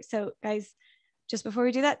commander. So guys, just before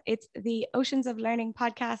we do that, it's the Oceans of Learning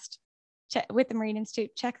podcast with the Marine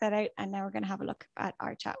Institute. Check that out. And now we're going to have a look at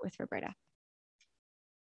our chat with Roberta.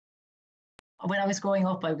 When I was growing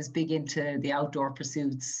up, I was big into the outdoor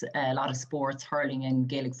pursuits, a lot of sports, hurling and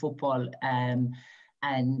Gaelic football. And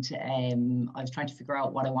I was trying to figure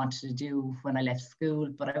out what I wanted to do when I left school,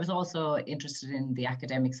 but I was also interested in the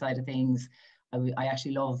academic side of things. I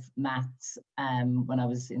actually loved maths when I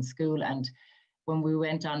was in school. And when we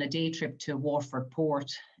went on a day trip to Waterford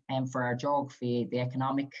Port for our geography, the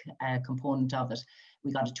economic component of it,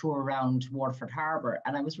 we got a tour around Waterford Harbour.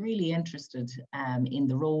 And I was really interested in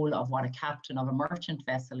the role of what a captain of a merchant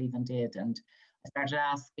vessel even did. And I started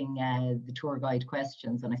asking the tour guide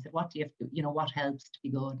questions, and I said, what do you have to, what helps to be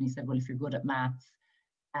good? And he said, well, if you're good at maths,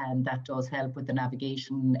 and that does help with the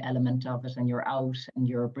navigation element of it, and you're out and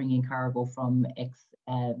you're bringing cargo from X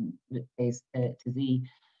place to Z.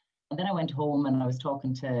 And then I went home and I was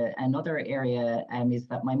talking to another area, is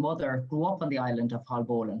that my mother grew up on the island of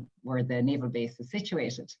Haulbowline, where the naval base is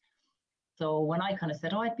situated. So when I kind of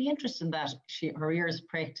said, oh, I'd be interested in that, her ears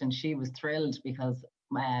pricked and she was thrilled, because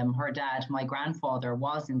her dad, my grandfather,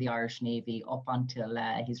 was in the Irish Navy up until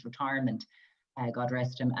his retirement, God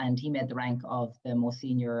rest him, and he made the rank of the most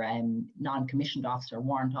senior non-commissioned officer,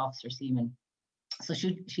 warrant officer seaman. So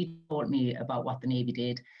she told me about what the Navy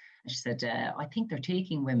did. And she said, I think they're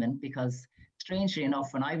taking women, because strangely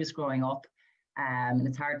enough, when I was growing up, and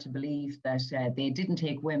it's hard to believe that they didn't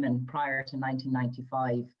take women prior to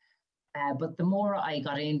 1995. But the more I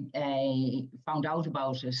got in, found out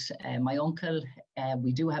about it, my uncle,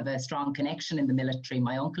 we do have a strong connection in the military.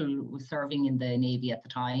 My uncle was serving in the Navy at the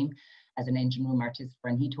time as an engine room artist,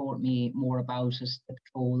 and he told me more about it, the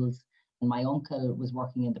patrols. And my uncle was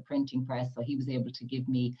working in the printing press, so he was able to give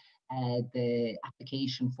me the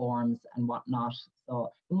application forms and whatnot. So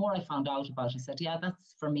the more I found out about it, I said, yeah,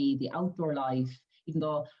 that's for me, the outdoor life. Even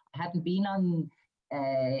though I hadn't been on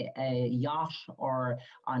a yacht or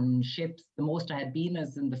on ships, the most I had been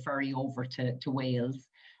is in the ferry over to Wales.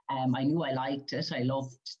 I knew I liked it. I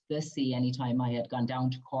loved the sea anytime I had gone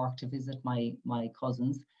down to Cork to visit my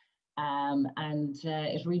cousins. And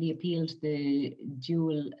it really appealed, the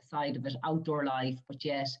dual side of it, outdoor life, but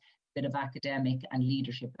yet a bit of academic and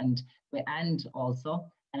leadership. And also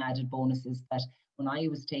an added bonus is that when I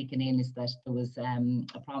was taken in, is that there was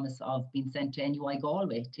a promise of being sent to NUI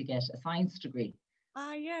Galway to get a science degree.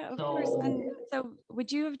 Yeah, of course. And so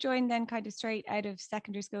would you have joined then kind of straight out of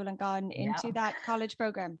secondary school and gone into that college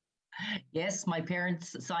program? Yes, my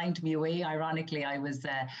parents signed me away. Ironically, I was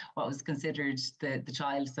what was considered the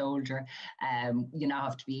child soldier. You now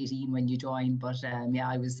have to be 18 when you join, but yeah,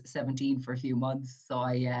 I was 17 for a few months. So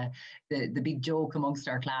the big joke amongst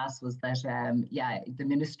our class was that yeah, the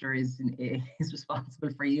minister is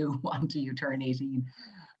responsible for you until you turn 18.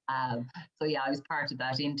 So yeah, I was part of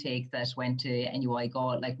that intake that went to NUI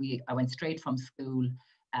Galway. Like I went straight from school.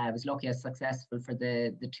 I was lucky I was successful for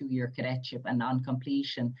the 2-year cadetship, and on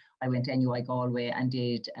completion, I went to NUI Galway and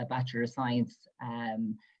did a Bachelor of Science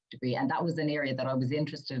degree. And that was an area that I was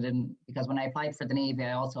interested in, because when I applied for the Navy,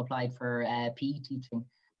 I also applied for PE teaching,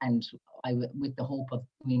 and with the hope of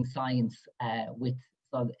doing science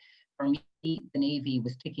so for me, the Navy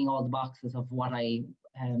was ticking all the boxes of what I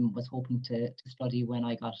was hoping to study when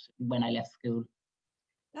I left school.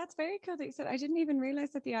 That's very cool that you said. I didn't even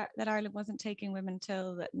realize that that Ireland wasn't taking women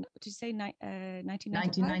till, did you say 1995?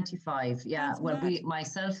 1995, yeah. That's well, mad.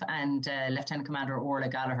 myself and Lieutenant Commander Orla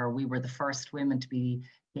Gallagher, we were the first women to be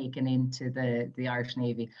taken into the Irish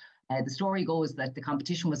Navy. The story goes that the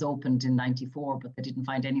competition was opened in 94, but they didn't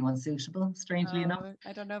find anyone suitable, strangely enough.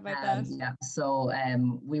 I don't know about that. Yeah, so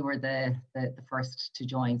we were the first to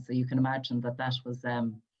join. So you can imagine that was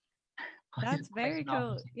that's very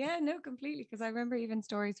cool. Yeah, no, completely. Because I remember even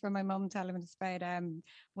stories from my mum telling us about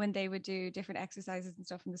when they would do different exercises and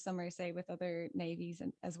stuff in the summer, say with other navies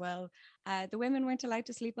and as well. The women weren't allowed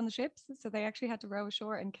to sleep on the ships, so they actually had to row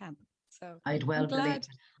ashore and camp. So I'd well believe,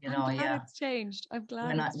 I'm glad it's changed. I'm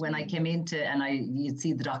glad when I came into, and you'd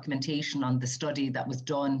see the documentation on the study that was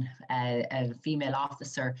done. A female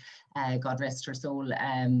officer, God rest her soul,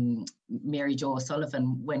 Mary Jo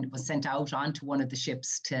O'Sullivan, was sent out onto one of the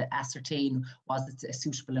ships to ascertain was it a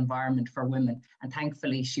suitable environment for women, and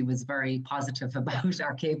thankfully she was very positive about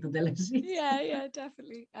our capabilities. Yeah,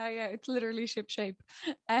 definitely. Yeah, it's literally ship shape.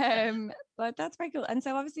 But that's very cool. And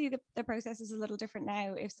so obviously the process is a little different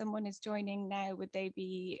now. If someone is joining now, would they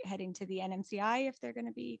be heading to the NMCI if they're going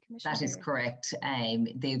to be commissioned? That is correct.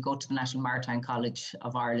 They go to the National Maritime College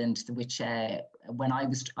of Ireland, which when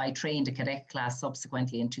I trained a cadet class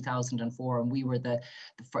subsequently in 2004, and we were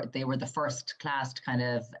they were the first class to kind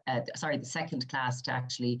of the second class to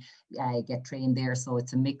actually get trained there. So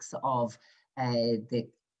it's a mix of a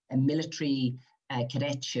military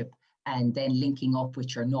cadetship and then linking up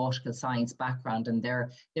with your nautical science background, and they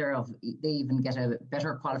even get a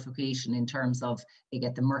better qualification in terms of they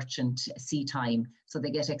get the merchant sea time, so they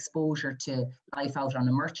get exposure to life out on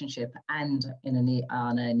a merchant ship and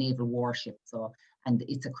on a naval warship. So, and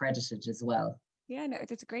it's accredited as well. Yeah, no,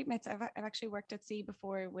 it's a great mix. I've actually worked at sea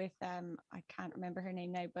before with I can't remember her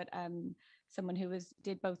name now, but someone who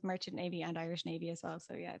did both Merchant Navy and Irish Navy as well.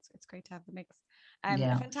 So yeah, it's great to have the mix. A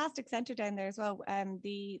fantastic centre down there as well.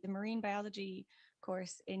 The marine biology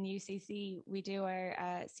course in UCC, we do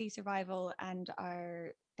our sea survival and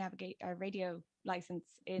our radio license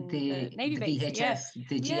in the Navy base. VHF,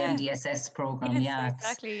 the GNDSS program. Yes,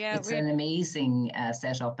 exactly. Yeah, it's an amazing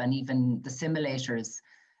setup, and even the simulators.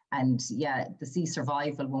 And yeah, the sea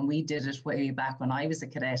survival, when we did it way back when I was a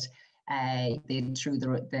cadet, they threw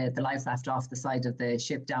the life raft off the side of the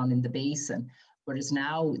ship down in the basin. Whereas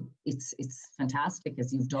now it's fantastic,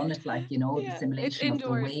 as you've done it, the simulation of the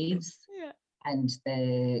waves and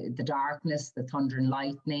the darkness, the thunder and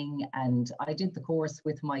lightning. And I did the course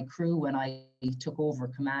with my crew when I took over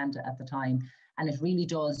command at the time. And it really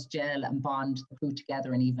does gel and bond the crew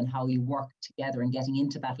together, and even how you work together and getting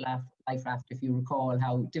into that life raft, if you recall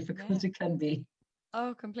how difficult it can be.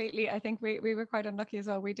 Oh, completely. I think we were quite unlucky as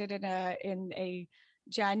well. We did it in a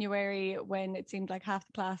January when it seemed like half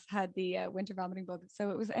the class had the winter vomiting bug. So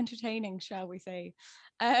it was entertaining, shall we say.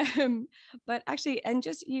 But actually, and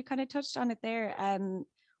just you kind of touched on it there.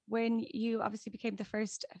 When you obviously became the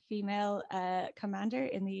first female commander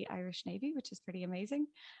in the Irish Navy, which is pretty amazing.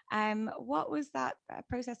 What was that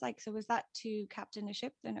process like? So was that to captain a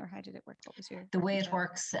ship then, or how did it work? What was your... The way it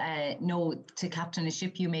works, no, to captain a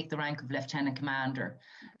ship, you make the rank of Lieutenant Commander.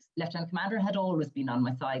 Lieutenant Commander had always been on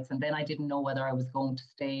my sides, and then I didn't know whether I was going to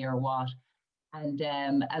stay or what. And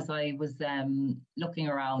as I was looking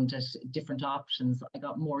around at different options, I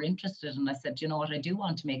got more interested, and I said, you know what, I do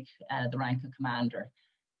want to make the rank of Commander.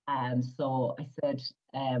 So I said,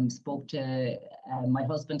 spoke to my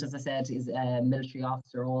husband, as I said, is a military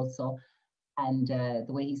officer also. And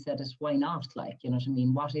the way he said it, why not? You know what I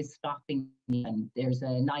mean? What is stopping me? And there's a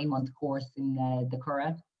 9-month course in the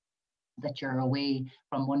Curragh that you're away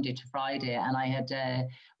from Monday to Friday. And I had,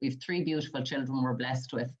 we have 3 beautiful children we're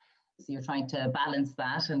blessed with. So you're trying to balance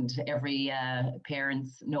that, and every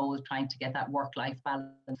parents know trying to get that work-life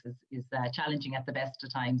balance is challenging at the best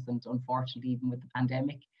of times, and unfortunately, even with the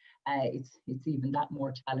pandemic, it's even that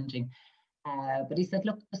more challenging. But he said,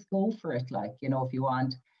 look, just go for it, if you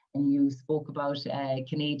want. And you spoke about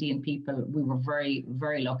Canadian people. We were very,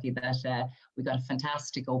 very lucky that we got a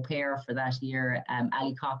fantastic au pair for that year.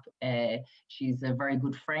 Allcock, she's a very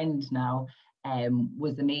good friend now.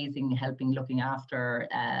 Was amazing, looking after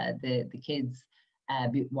the kids.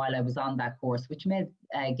 while I was on that course, which made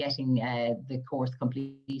getting the course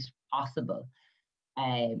complete possible.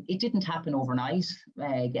 It didn't happen overnight,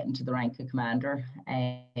 getting to the rank of commander.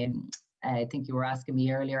 I think you were asking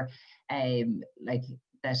me earlier, like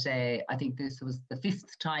that I think this was the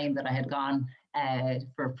 5th time that I had gone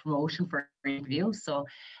for promotion for an interview. So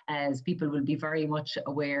as people will be very much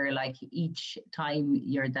aware, like each time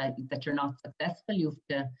that you're not successful, you have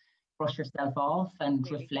to brush yourself off and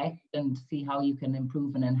reflect and see how you can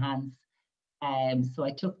improve and enhance. So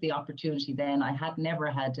I took the opportunity then. I had never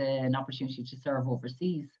had an opportunity to serve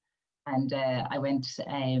overseas. And I went,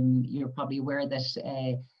 you're probably aware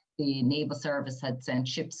that the Naval Service had sent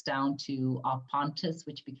ships down to Op Pontus,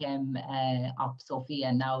 which became Op Sophia,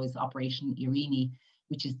 and now is Operation Irini,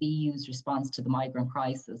 which is the EU's response to the migrant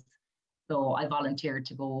crisis. So I volunteered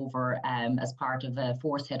to go over as part of a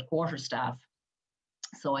force headquarters staff.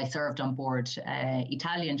 So I served on board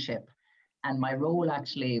Italian ship, and my role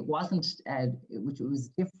actually wasn't, which was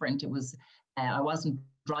different. It was, I wasn't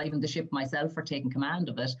driving the ship myself or taking command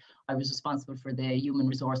of it. I was responsible for the human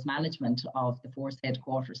resource management of the force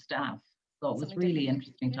headquarters staff. So it was really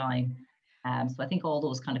interesting time. So I think all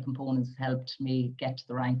those kind of components helped me get to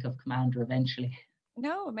the rank of commander eventually.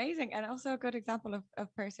 No, amazing. And also a good example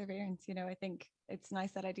of perseverance. You know, I think it's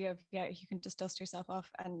nice, that idea of, yeah, you can just dust yourself off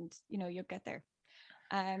and, you know, you'll get there.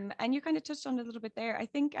 And you kind of touched on it a little bit there. I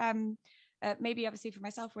think maybe obviously for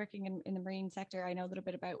myself working in the marine sector, I know a little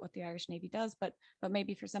bit about what the Irish Navy does, but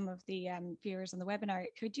maybe for some of the viewers on the webinar,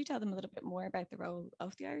 could you tell them a little bit more about the role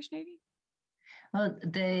of the Irish Navy? Well,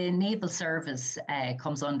 the Naval Service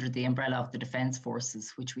comes under the umbrella of the Defence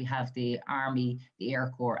Forces, which we have the Army, the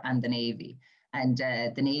Air Corps and the Navy. And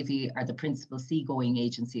the Navy are the principal seagoing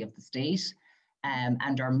agency of the state.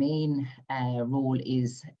 And our main role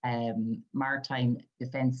is maritime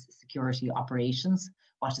defence security operations.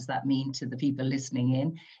 What does that mean to the people listening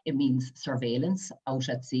in? It means surveillance out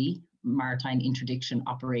at sea, maritime interdiction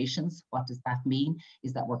operations. What does that mean?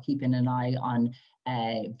 Is that we're keeping an eye on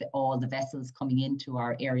all the vessels coming into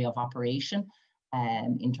our area of operation.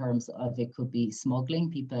 In terms of, it could be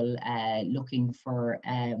smuggling, people looking for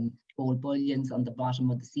gold bullions on the bottom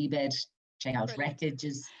of the seabed, check out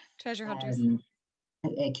wreckages. Treasure hunters.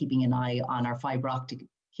 Keeping an eye on our fibre optic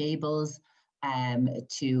cables,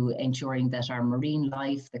 to ensuring that our marine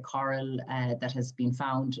life, the coral that has been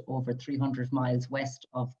found over 300 miles west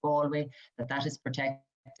of Galway, that is protected,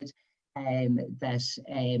 that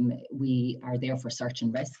we are there for search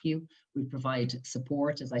and rescue. We provide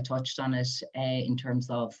support, as I touched on it, in terms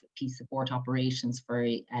of peace support operations for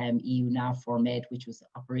EU NAVFOR Med, which was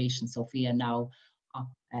Operation Sophia, now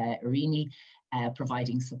Irini,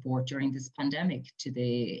 providing support during this pandemic to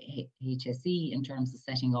the HSE in terms of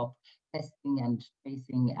setting up testing and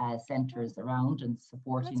tracing centres around and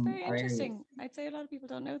supporting. That's very interesting. Areas. I'd say a lot of people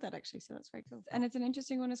don't know that actually, so that's very cool. And it's an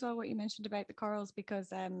interesting one as well, what you mentioned about the corals, because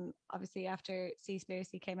obviously after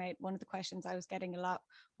Seaspiracy came out, one of the questions I was getting a lot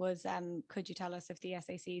was, could you tell us if the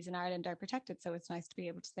SACs in Ireland are protected? So it's nice to be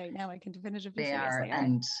able to say now I can definitively say yes, they are.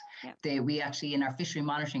 And we actually, in our fishery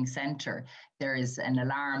monitoring centre, there is an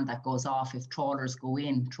alarm that goes off if trawlers go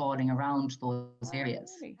in trawling around those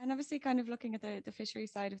areas. Really? And obviously kind of looking at the fishery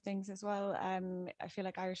side of things as well, I feel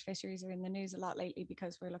like Irish fisheries are in the news a lot lately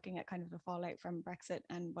because we're looking at kind of the fallout from Brexit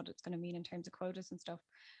and what it's going to mean in terms of quotas and stuff.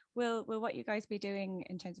 Will what you guys be doing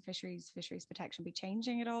in terms of fisheries protection be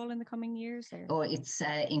changing at all in the coming years? Or? Oh, it's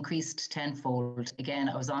increased tenfold. Again,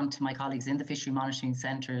 I was on to my colleagues in the Fishery Monitoring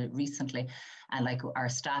Centre recently, and like our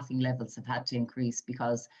staffing levels have had to increase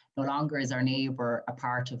because no longer is our neighbour a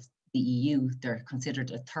part of the EU. They're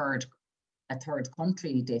considered a third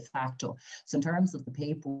country de facto. So in terms of the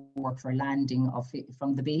paperwork for landing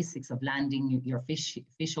from the basics of landing your fish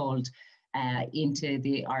hold into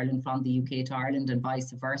the Ireland from the UK to Ireland and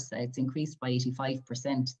vice versa, it's increased by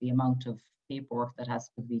 85% the amount of paperwork that has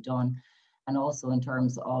to be done. And also in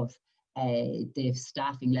terms of the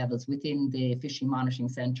staffing levels within the Fishery Monitoring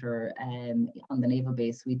Centre on the naval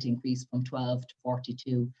base, we'd increased from 12 to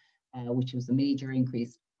 42, which was a major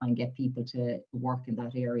increase, and get people to work in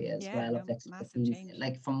that area as well of expertise.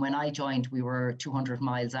 Like from when I joined, we were 200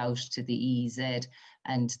 miles out to the EEZ,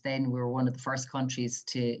 and then we were one of the first countries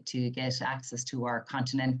to get access to our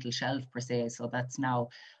continental shelf per se. So that's now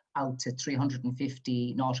out to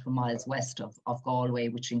 350 nautical miles west of Galway,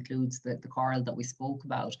 which includes the coral that we spoke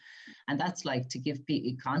about. And that's, like, to give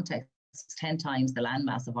context, it's 10 times the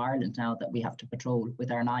landmass of Ireland now that we have to patrol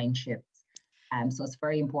with our 9 ships. So it's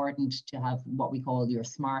very important to have what we call your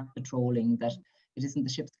smart patrolling, that it isn't the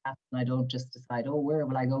ship's captain. I don't just decide, oh, where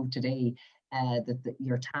will I go today? That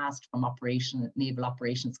you're tasked from Naval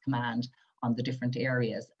Operations Command on the different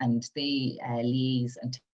areas, and they liaise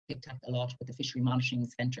and TikTok a lot with the Fishery Monitoring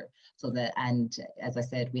Centre. And as I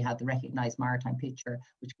said, we have the recognised maritime picture,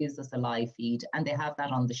 which gives us a live feed, and they have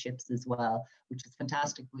that on the ships as well, which is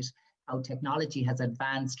fantastic with how technology has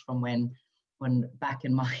advanced from when back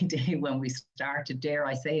in my day when we started, dare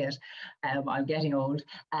I say it, I'm getting old,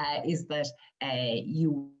 is that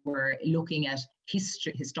you were looking at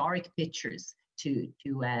historic pictures to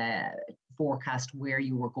forecast where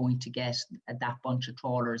you were going to get that bunch of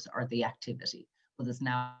trawlers or the activity. But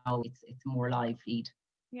now it's more live feed.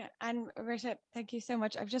 Yeah, and Roberta, thank you so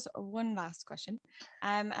much. I've just one last question,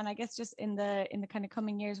 and I guess just in the kind of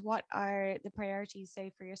coming years, what are the priorities,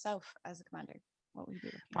 say, for yourself as a commander? What will you be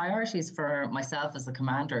looking at? Priorities for myself as a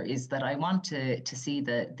commander is that I want to see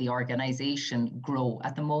the organisation grow.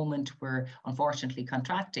 At the moment, we're unfortunately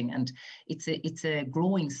contracting, and it's a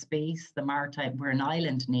growing space. The maritime, we're an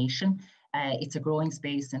island nation. It's a growing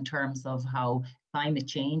space in terms of how climate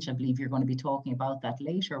change, I believe you're going to be talking about that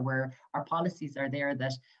later, where our policies are there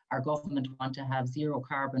that our government want to have zero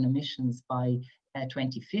carbon emissions by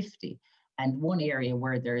 2050. And one area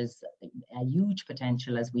where there is a huge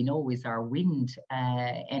potential, as we know, is our wind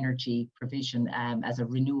energy provision as a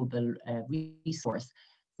renewable resource.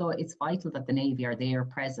 So it's vital that the Navy are there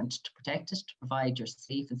present to protect it, to provide your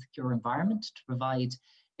safe and secure environment, to provide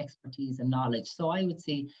expertise and knowledge. So I would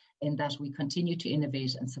say in that we continue to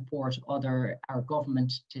innovate and support our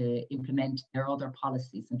government to implement their other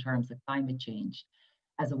policies in terms of climate change.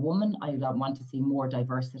 As a woman, I want to see more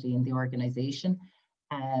diversity in the organisation.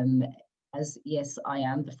 As yes, I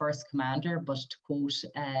am the first commander, but to quote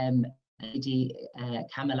Lady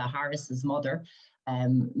Kamala Harris's mother,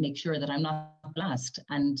 make sure that I'm not last,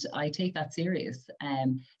 and I take that serious.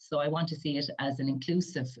 So I want to see it as an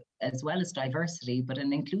inclusive, as well as diversity, but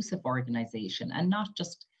an inclusive organisation, and not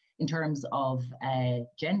just in terms of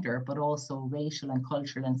gender, but also racial and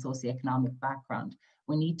cultural and socioeconomic background.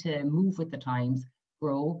 We need to move with the times,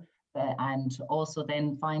 grow, and also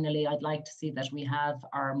then finally, I'd like to see that we have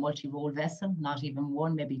our multi-role vessel, not even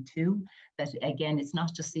one, maybe two, that again, it's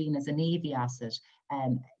not just seen as a Navy asset,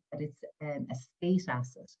 but it's a state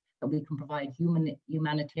asset, that we can provide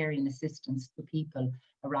humanitarian assistance to people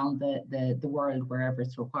around the world wherever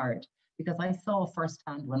it's required. Because I saw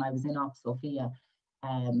firsthand when I was in Op Sophia,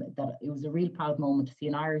 that it was a real proud moment to see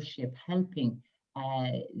an Irish ship helping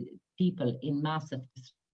people in massive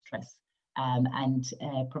distress and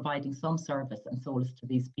providing some service and solace to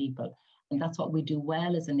these people. And that's what we do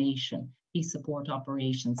well as a nation, peace support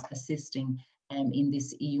operations, assisting in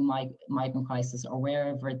this EU migrant crisis or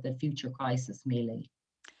wherever the future crisis may lay.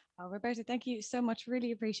 Oh, Roberta, thank you so much.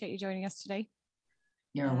 Really appreciate you joining us today.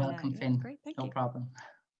 You're welcome, Finn. Great, thank you. No problem.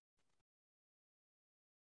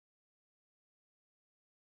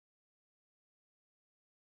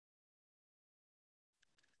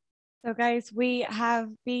 So guys, we have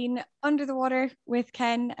been under the water with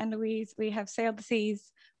Ken and Louise. We have sailed the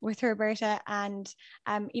seas with Roberta, and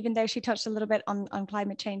even though she touched a little bit on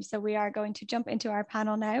climate change. So we are going to jump into our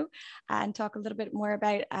panel now and talk a little bit more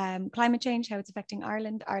about climate change, how it's affecting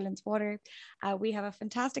Ireland, Ireland's water. We have a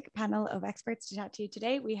fantastic panel of experts to chat to you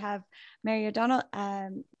today. We have Mary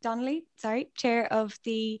Donnelly, Chair of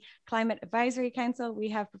the Climate Advisory Council. We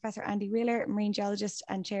have Professor Andy Wheeler, Marine Geologist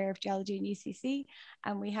and Chair of Geology in UCC.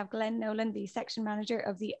 And we have Glenn Nolan, the Section Manager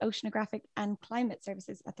of the Oceanographic and Climate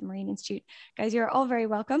Services at the Marine Institute. Guys, you're all very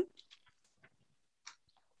welcome.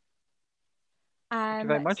 Thank you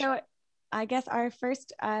very much. So I guess our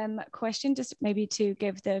first question, just maybe to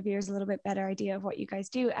give the viewers a little bit better idea of what you guys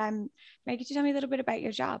do. Mary, could you tell me a little bit about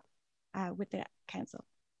your job with the council?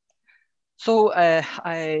 So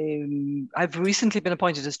I've recently been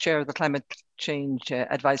appointed as chair of the Climate Change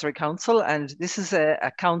Advisory Council, and this is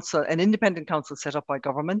a council, an independent council set up by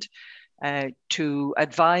government to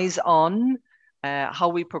advise on how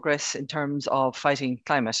we progress in terms of fighting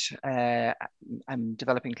climate and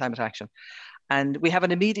developing climate action. And we have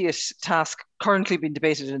an immediate task currently being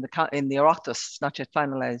debated in the Oireachtas. It's not yet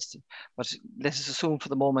finalised, but let us assume for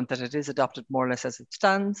the moment that it is adopted more or less as it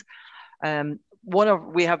stands.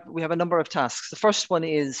 We have a number of tasks. The first one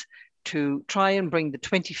is to try and bring the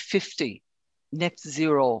 2050 net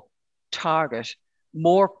zero target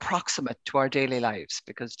more proximate to our daily lives,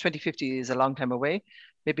 because 2050 is a long time away.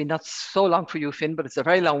 Maybe not so long for you, Finn, but it's a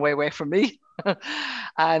very long way away from me.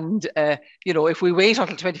 And, you know, if we wait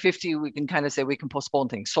until 2050, we can kind of say we can postpone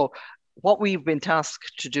things. So what we've been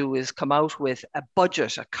tasked to do is come out with a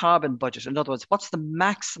budget, a carbon budget. In other words, what's the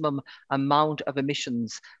maximum amount of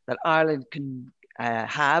emissions that Ireland can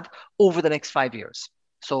have over the next 5 years?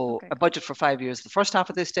 So Okay, a budget for 5 years, the first half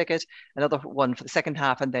of this decade, another one for the second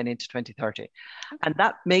half, and then into 2030. Okay. And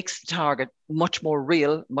that makes the target much more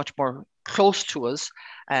real, much more close to us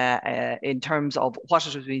in terms of what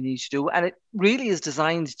it is we need to do. And it really is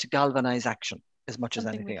designed to galvanize action as much as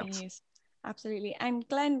anything else. Use. Absolutely. And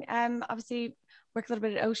Glenn, obviously work a little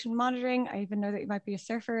bit at ocean monitoring. I even know that you might be a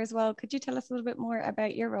surfer as well. Could you tell us a little bit more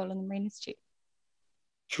about your role in the Marine Institute?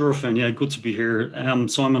 Sure, Finn. Yeah, good to be here.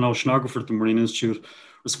 So I'm an oceanographer at the Marine Institute,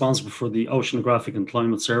 responsible for the Oceanographic and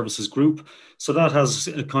Climate Services Group. So that has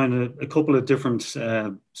a couple of different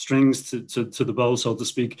strings to the bow, so to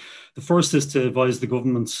speak. The first is to advise the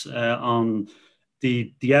government on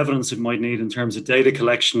the evidence it might need in terms of data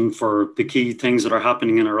collection for the key things that are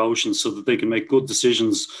happening in our oceans, so that they can make good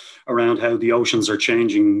decisions around how the oceans are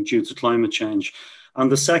changing due to climate change. And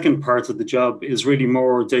the second part of the job is really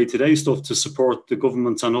more day-to-day stuff to support the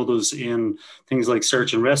government and others in things like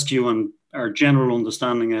search and rescue and our general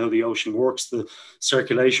understanding of how the ocean works, the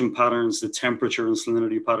circulation patterns, the temperature and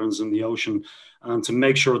salinity patterns in the ocean, and to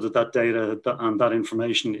make sure that that data and that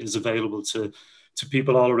information is available to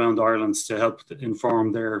people all around Ireland to help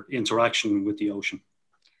inform their interaction with the ocean.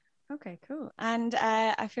 Okay, cool. And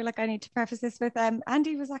I feel like I need to preface this with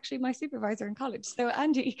Andy was actually my supervisor in college. So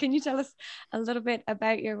Andy, can you tell us a little bit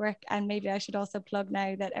about your work? And maybe I should also plug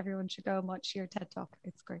now that everyone should go and watch your TED Talk.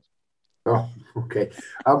 It's great. Oh, okay.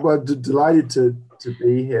 I'm delighted to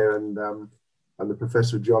be here, and I'm the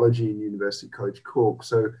professor of geology in University College Cork.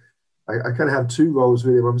 So I kind of have two roles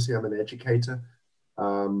really. Obviously, I'm an educator,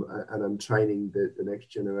 and I'm training the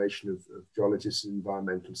next generation of geologists and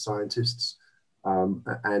environmental scientists.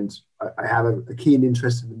 And I have a keen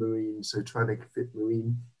interest in the marine, so trying to fit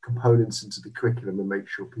marine components into the curriculum and make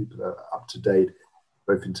sure people are up to date,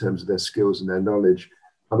 both in terms of their skills and their knowledge.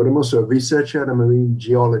 But I'm also a researcher and a marine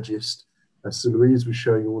geologist. So Louise was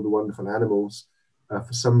showing all the wonderful animals.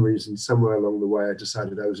 For some reason, somewhere along the way, I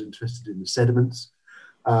decided I was interested in the sediments,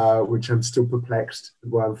 which I'm still perplexed.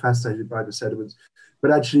 Well, I'm fascinated by the sediments. But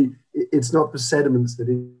actually, it's not the sediments that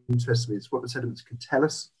interest me. It's what the sediments can tell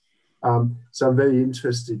us. So I'm very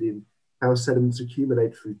interested in how sediments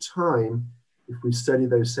accumulate through time. If we study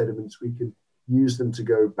those sediments, we can use them to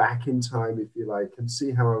go back in time, if you like, and see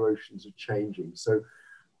how our oceans are changing. So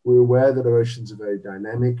we're aware that our oceans are very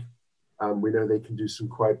dynamic. We know they can do some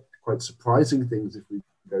quite surprising things if we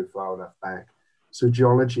go far enough back. So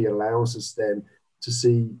geology allows us then to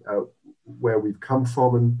see where we've come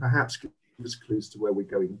from and perhaps give us clues to where we're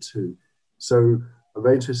going to. So I'm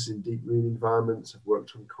very interested in deep marine environments. I've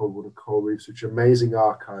worked on cold water coral reefs, which are amazing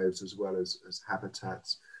archives as well as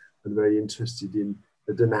habitats. I'm very interested in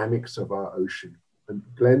the dynamics of our ocean. And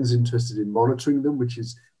Glenn's interested in monitoring them, which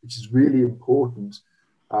is really important.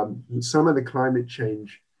 Some of the climate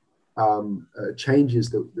change changes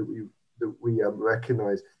that we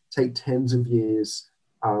recognize take tens of years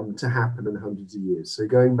to happen and hundreds of years. So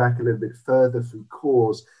going back a little bit further through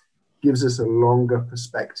cause gives us a longer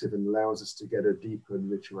perspective and allows us to get a deeper and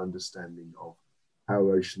richer understanding of how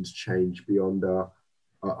oceans change beyond our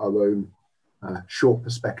own short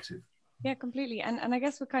perspective. Yeah, completely. And I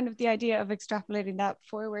guess with kind of the idea of extrapolating that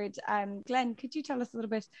forward, Glenn, could you tell us a little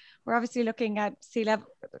bit? We're obviously looking at sea level,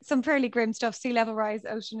 some fairly grim stuff, sea level rise,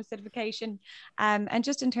 ocean acidification, and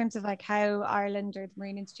just in terms of like how Ireland or the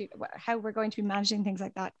Marine Institute, how we're going to be managing things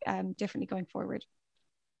like that differently going forward.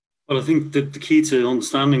 Well, I think that the key to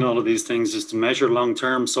understanding all of these things is to measure long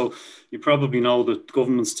term. So you probably know that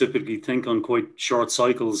governments typically think on quite short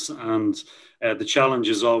cycles, and the challenge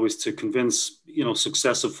is always to convince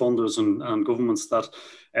successive funders and governments that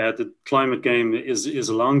the climate game is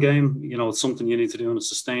a long game. It's something you need to do in a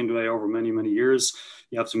sustained way over many, many years.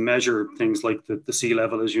 You have to measure things like the sea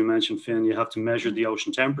level, as you mentioned, Finn. You have to measure the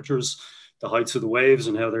ocean temperatures, the heights of the waves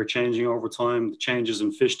and how they're changing over time, the changes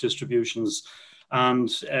in fish distributions. And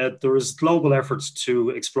there is global efforts to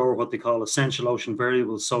explore what they call essential ocean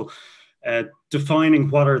variables. So defining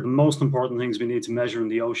what are the most important things we need to measure in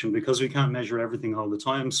the ocean, because we can't measure everything all the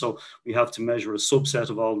time. So we have to measure a subset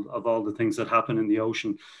of all the things that happen in the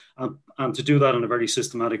ocean. And to do that in a very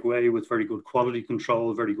systematic way with very good quality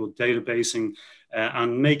control, very good databasing,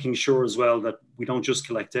 and making sure as well that we don't just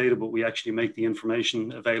collect data, but we actually make the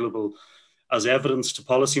information available as evidence to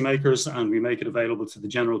policymakers, and we make it available to the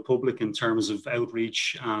general public in terms of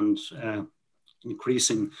outreach and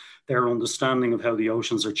increasing their understanding of how the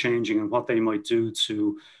oceans are changing and what they might do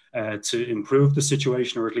to improve the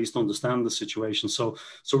situation, or at least understand the situation. So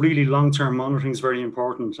really long-term monitoring is very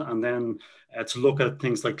important, and then to look at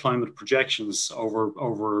things like climate projections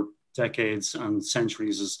over decades and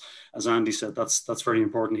centuries, as Andy said. That's very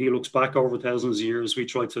important. He looks back over thousands of years. We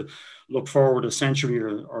try to look forward a century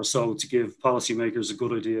or so to give policymakers a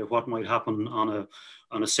good idea of what might happen on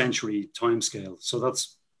a century timescale. So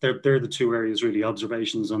they're the two areas really: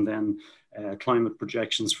 observations and then climate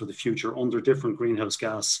projections for the future under different greenhouse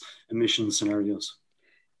gas emission scenarios.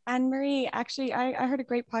 And Marie, actually, I heard a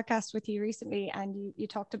great podcast with you recently, and you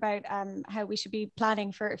talked about how we should be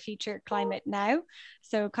planning for a future climate now.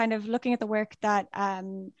 So kind of looking at the work that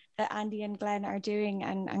that Andy and Glenn are doing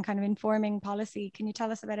and kind of informing policy. Can you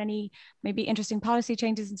tell us about any maybe interesting policy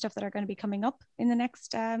changes and stuff that are going to be coming up in the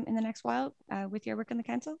next while with your work in the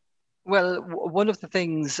council? Well, one of the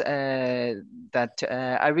things that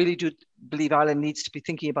I really do believe Ireland needs to be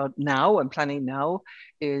thinking about now and planning now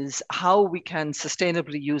is how we can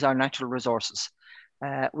sustainably use our natural resources.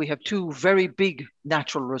 We have two very big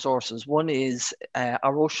natural resources. One is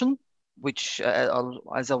our ocean, which,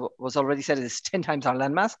 as was already said, is 10 times our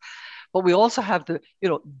landmass. But we also have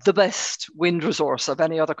the best wind resource of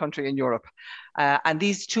any other country in Europe. And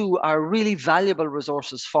these two are really valuable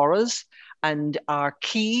resources for us and are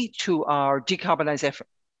key to our decarbonisation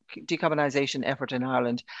effort in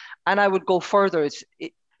Ireland. And I would go further.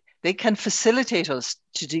 They can facilitate us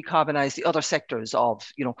to decarbonise the other sectors of,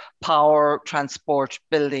 power, transport,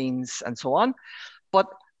 buildings, and so on. But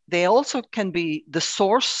they also can be the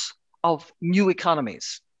source of new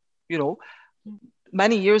economies.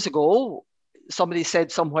 Many years ago, somebody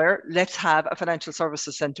said somewhere, let's have a financial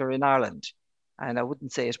services centre in Ireland. And I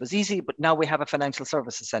wouldn't say it was easy, but now we have a financial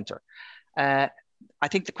services centre. I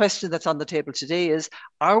think the question that's on the table today is,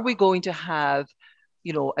 are we going to have,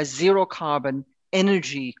 a zero carbon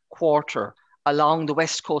energy quarter along the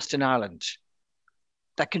west coast in Ireland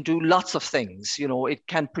that can do lots of things? It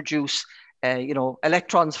can produce,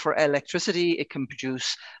 electrons for electricity. It can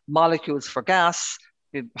produce molecules for gas,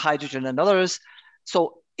 hydrogen and others.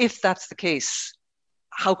 So if that's the case,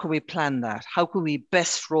 how can we plan that? How can we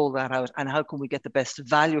best roll that out? And how can we get the best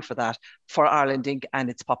value for that for Ireland Inc. and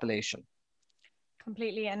its population?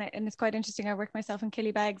 Completely, and it's quite interesting. I work myself in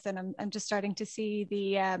Killybegs, and I'm just starting to see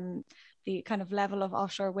the kind of level of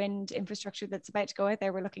offshore wind infrastructure that's about to go out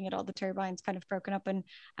there. We're looking at all the turbines kind of broken up and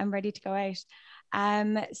ready to go out.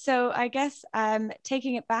 So I guess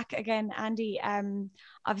taking it back again, Andy,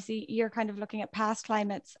 obviously you're kind of looking at past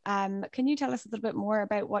climates. Can you tell us a little bit more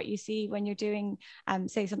about what you see when you're doing,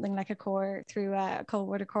 say, something like a core through a cold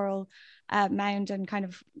water coral mound, and kind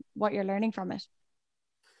of what you're learning from it?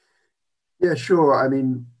 Yeah, sure. I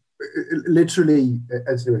mean, literally,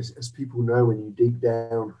 as people know, when you dig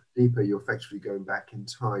down deeper, you're effectively going back in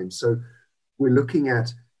time. So we're looking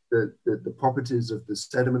at the properties of the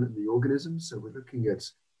sediment and the organisms. So we're looking at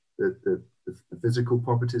the physical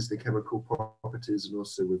properties, the chemical properties, and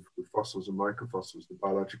also with fossils and microfossils, the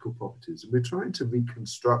biological properties. And we're trying to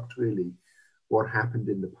reconstruct really what happened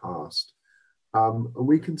in the past. And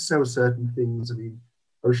we can tell certain things. I mean,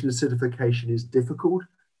 ocean acidification is difficult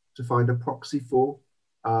to find a proxy for,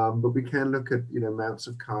 but we can look at amounts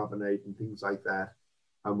of carbonate and things like that.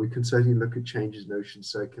 We can certainly look at changes in ocean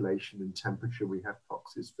circulation and temperature. We have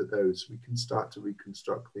proxies for those. We can start to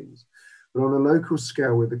reconstruct things. But on a local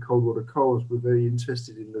scale with the cold water corals, we're very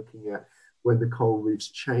interested in looking at when the coral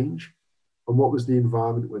reefs change and what was the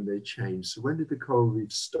environment when they changed. So when did the coral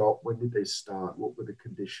reefs stop? When did they start? What were the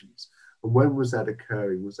conditions? And when was that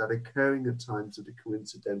occurring? Was that occurring at times that are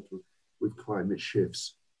coincidental with climate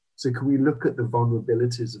shifts? So can we look at the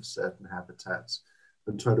vulnerabilities of certain habitats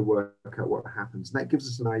and try to work out what happens? And that gives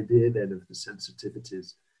us an idea then of the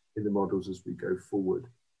sensitivities in the models as we go forward.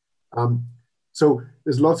 So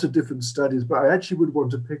there's lots of different studies, but I actually would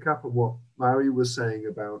want to pick up on what Mary was saying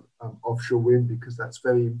about offshore wind, because that's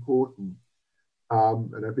very important.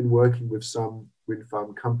 And I've been working with some wind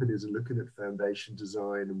farm companies and looking at foundation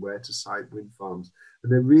design and where to site wind farms.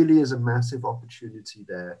 And there really is a massive opportunity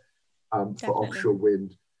there for offshore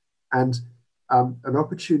wind. And an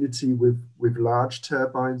opportunity with large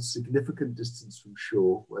turbines, significant distance from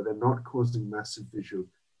shore, where they're not causing massive visual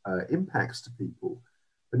impacts to people,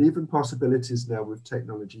 and even possibilities now with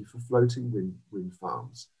technology for floating wind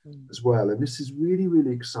farms as well. And this is really,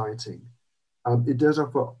 really exciting. It does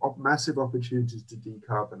offer massive opportunities to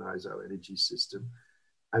decarbonize our energy system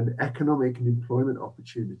and economic and employment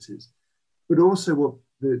opportunities. But also what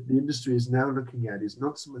the industry is now looking at is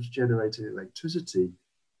not so much generating electricity,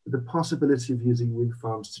 the possibility of using wind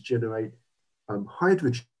farms to generate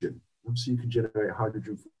hydrogen. So you can generate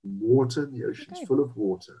hydrogen from water. The ocean's full of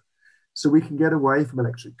water. So we can get away from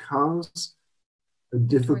electric cars and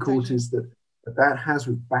difficulties that has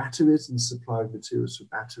with batteries and supply of materials for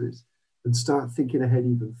batteries, and start thinking ahead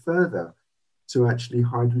even further to actually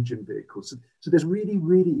hydrogen vehicles. So there's really,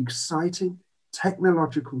 really exciting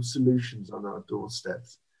technological solutions on our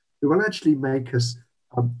doorsteps that will actually make us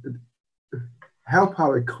help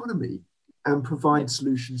our economy and provide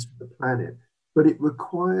solutions to the planet. But it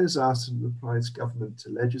requires us and requires government to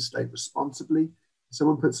legislate responsibly.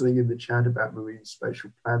 Someone put something in the chat about marine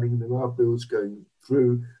spatial planning. There are bills going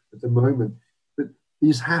through at the moment, but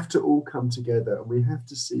these have to all come together, and we have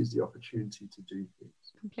to seize the opportunity to do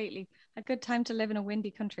things. Completely. A good time to live in a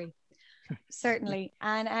windy country. Certainly.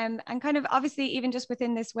 And kind of obviously even just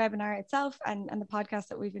within this webinar itself and the podcast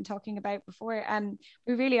that we've been talking about before,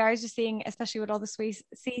 we really are just seeing, especially with all the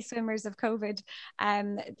sea swimmers of COVID,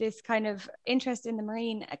 this kind of interest in the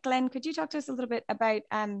marine. Glenn, could you talk to us a little bit about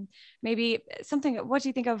maybe something, what do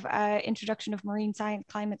you think of introduction of marine science,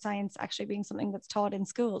 climate science actually being something that's taught in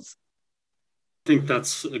schools? I think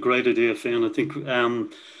that's a great idea, Fionn. I think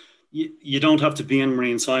you don't have to be in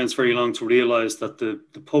marine science very long to realize that the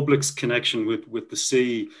public's connection with the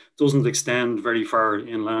sea doesn't extend very far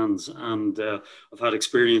inland. And I've had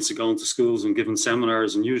experience of going to schools and giving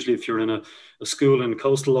seminars, and usually if you're in a school in a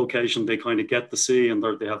coastal location, they kind of get the sea, and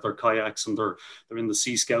they have their kayaks, and they're in the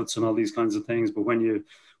Sea Scouts and all these kinds of things. But when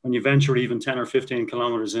you venture even 10 or 15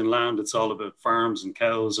 kilometers inland, it's all about farms and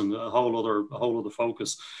cows and a whole other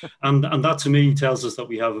focus. And that to me tells us that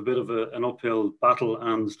we have a bit of an uphill battle,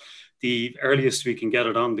 and the earliest we can get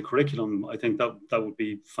it on the curriculum, I think that would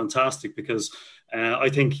be fantastic, because I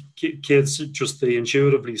think kids just, they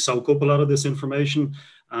intuitively soak up a lot of this information.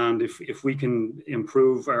 And if we can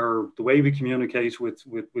improve the way we communicate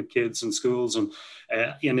with kids in schools and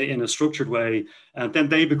in a structured way, then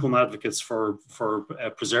they become advocates for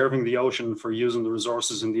preserving the ocean, for using the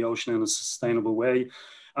resources in the ocean in a sustainable way.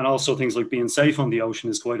 And also things like being safe on the ocean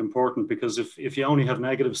is quite important, because if you only have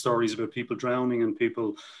negative stories about people drowning and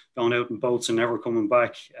people going out in boats and never coming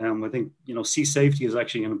back, I think, sea safety is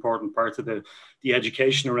actually an important part of the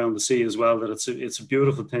education around the sea as well, that it's a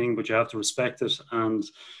beautiful thing, but you have to respect it. And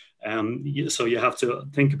so you have to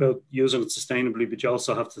think about using it sustainably, but you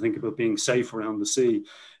also have to think about being safe around the sea.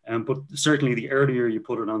 But certainly the earlier you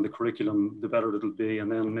put it on the curriculum, the better it'll be. And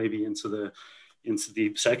then maybe into the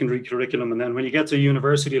secondary curriculum. And then when you get to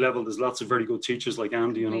university level, there's lots of very good teachers like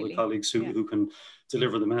Andy and other colleagues who can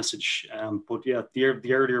deliver the message. But yeah,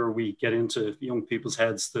 the earlier we get into young people's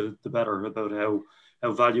heads, the better, about how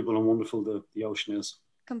valuable and wonderful the ocean is.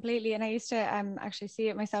 Completely. And I used to actually see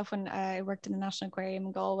it myself when I worked in the National Aquarium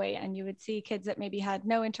in Galway, and you would see kids that maybe had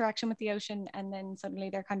no interaction with the ocean, and then suddenly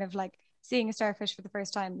they're kind of like seeing a starfish for the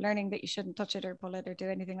first time, learning that you shouldn't touch it or pull it or do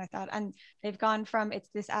anything like that. And they've gone from it's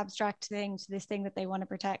this abstract thing to this thing that they want to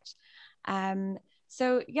protect.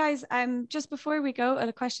 So guys, just before we go,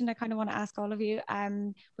 a question I kind of want to ask all of you,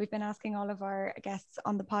 we've been asking all of our guests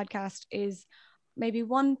on the podcast, is maybe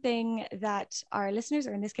one thing that our listeners,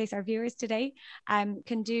 or in this case our viewers today,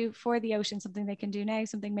 can do for the ocean, something they can do now,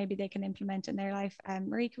 something maybe they can implement in their life.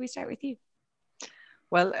 Marie, can we start with you?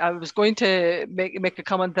 Well, I was going to make a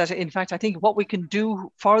comment that, in fact, I think what we can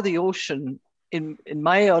do for the ocean, in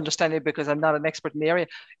my understanding, because I'm not an expert in the area,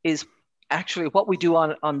 is actually what we do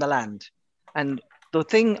on the land. And the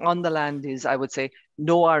thing on the land is, I would say,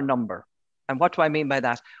 know our number. And what do I mean by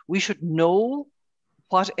that? We should know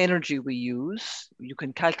what energy we use. You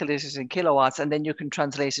can calculate it in kilowatts, and then you can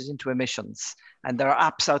translate it into emissions. And there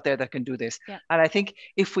are apps out there that can do this. Yeah. And I think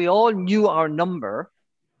if we all knew our number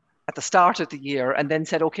at the start of the year and then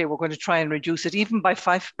said, okay, we're going to try and reduce it even by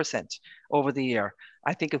 5% over the year,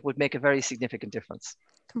 I think it would make a very significant difference.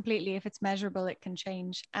 Completely. If it's measurable, it can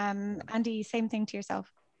change. Andy, same thing to yourself.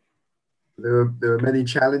 There are many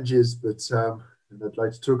challenges, but I'd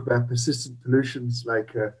like to talk about persistent pollutions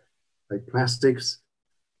like plastics,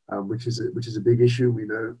 which is a big issue. We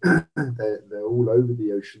know they're all over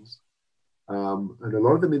the oceans. And a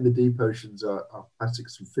lot of them in the deep oceans are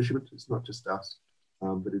plastics from fishermen. It's not just us.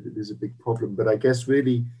 But it is a big problem. But I guess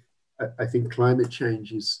really, I think climate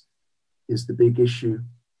change is the big issue.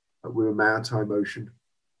 We're a maritime ocean,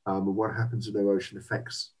 and what happens in our ocean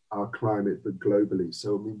affects our climate, but globally.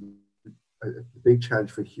 So I mean, the big challenge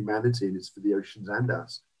for humanity, and it's for the oceans and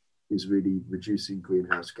us, is really reducing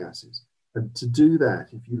greenhouse gases. And to do that,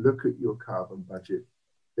 if you look at your carbon budget,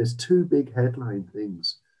 there's two big headline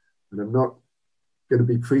things. And I'm not going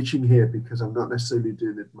to be preaching here because I'm not necessarily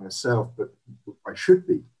doing it myself, but I should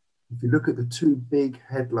be. If you look at the two big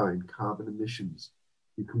headline carbon emissions,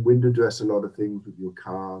 you can window dress a lot of things with your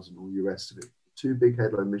cars and all the rest of it. The two big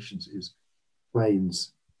headline emissions is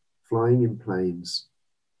planes, flying in planes.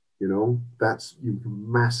 That's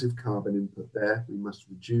massive carbon input there. We must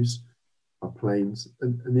reduce our planes.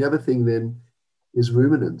 And the other thing then is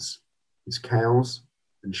ruminants, is cows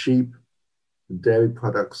and sheep and dairy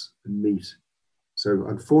products and meat. So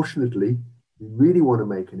unfortunately, we really want to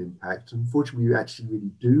make an impact. Unfortunately, you actually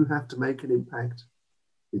really do have to make an impact.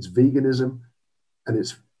 It's veganism and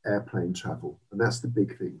it's airplane travel. And that's the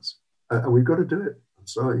big things. And we've got to do it. I'm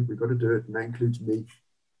sorry, we've got to do it. And that includes me.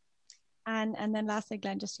 And then lastly,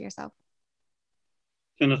 Glenn, just to yourself.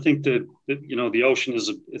 And I think that you know, the ocean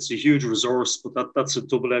it's a huge resource, but that's a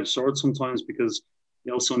double-edged sword sometimes, because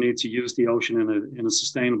you also need to use the ocean in a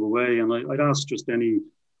sustainable way. And I'd ask just any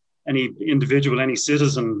individual, any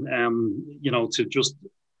citizen, you know, to just,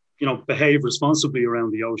 you know, behave responsibly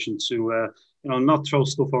around the ocean, to you know, not throw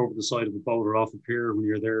stuff over the side of a boat or off a pier when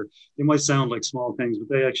you're there. They might sound like small things, but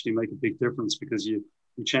they actually make a big difference, because you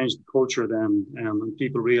change the culture then, and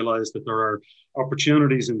people realize that there are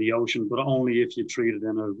opportunities in the ocean, but only if you treat it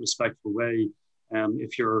in a respectful way.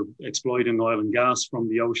 If you're exploiting oil and gas from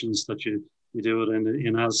the oceans, that you do it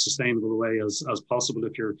in as sustainable a way as possible.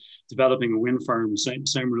 If you're developing a wind farm,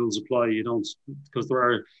 same rules apply. You don't, because there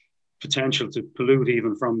are potential to pollute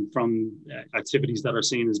even from activities that are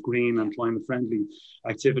seen as green and climate friendly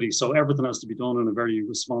activities. So everything has to be done in a very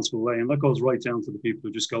responsible way, and that goes right down to the people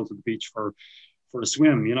who just go to the beach for a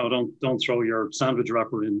swim. You know, don't throw your sandwich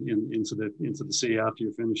wrapper into the sea after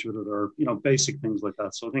you finish with it, or, you know, basic things like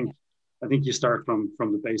that. So I think you start from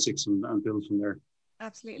the basics and build from there.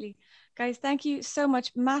 Absolutely. Guys, thank you so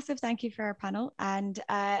much. Massive thank you for our panel, and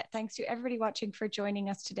thanks to everybody watching for joining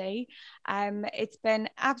us today. It's been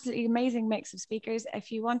absolutely amazing mix of speakers.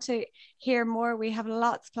 If you want to hear more, we have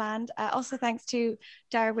lots planned. Also thanks to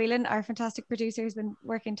Dara Whelan, our fantastic producer, who's been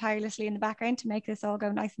working tirelessly in the background to make this all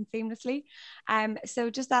go nice and seamlessly. So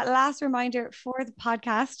just that last reminder for the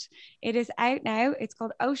podcast, it is out now. It's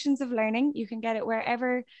called Oceans of Learning. You can get it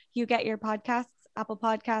wherever you get your podcasts, Apple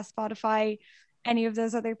Podcasts, Spotify, any of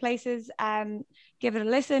those other places. Give it a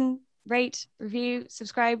listen, rate, review,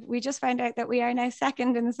 subscribe. We just found out that we are now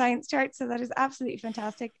second in the science chart, so that is absolutely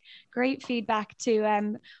fantastic. Great feedback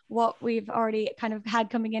to what we've already kind of had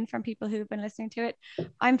coming in from people who've been listening to it.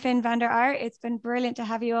 I'm Finn van der Aar. It's been brilliant to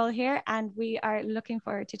have you all here, and we are looking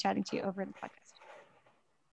forward to chatting to you over the podcast.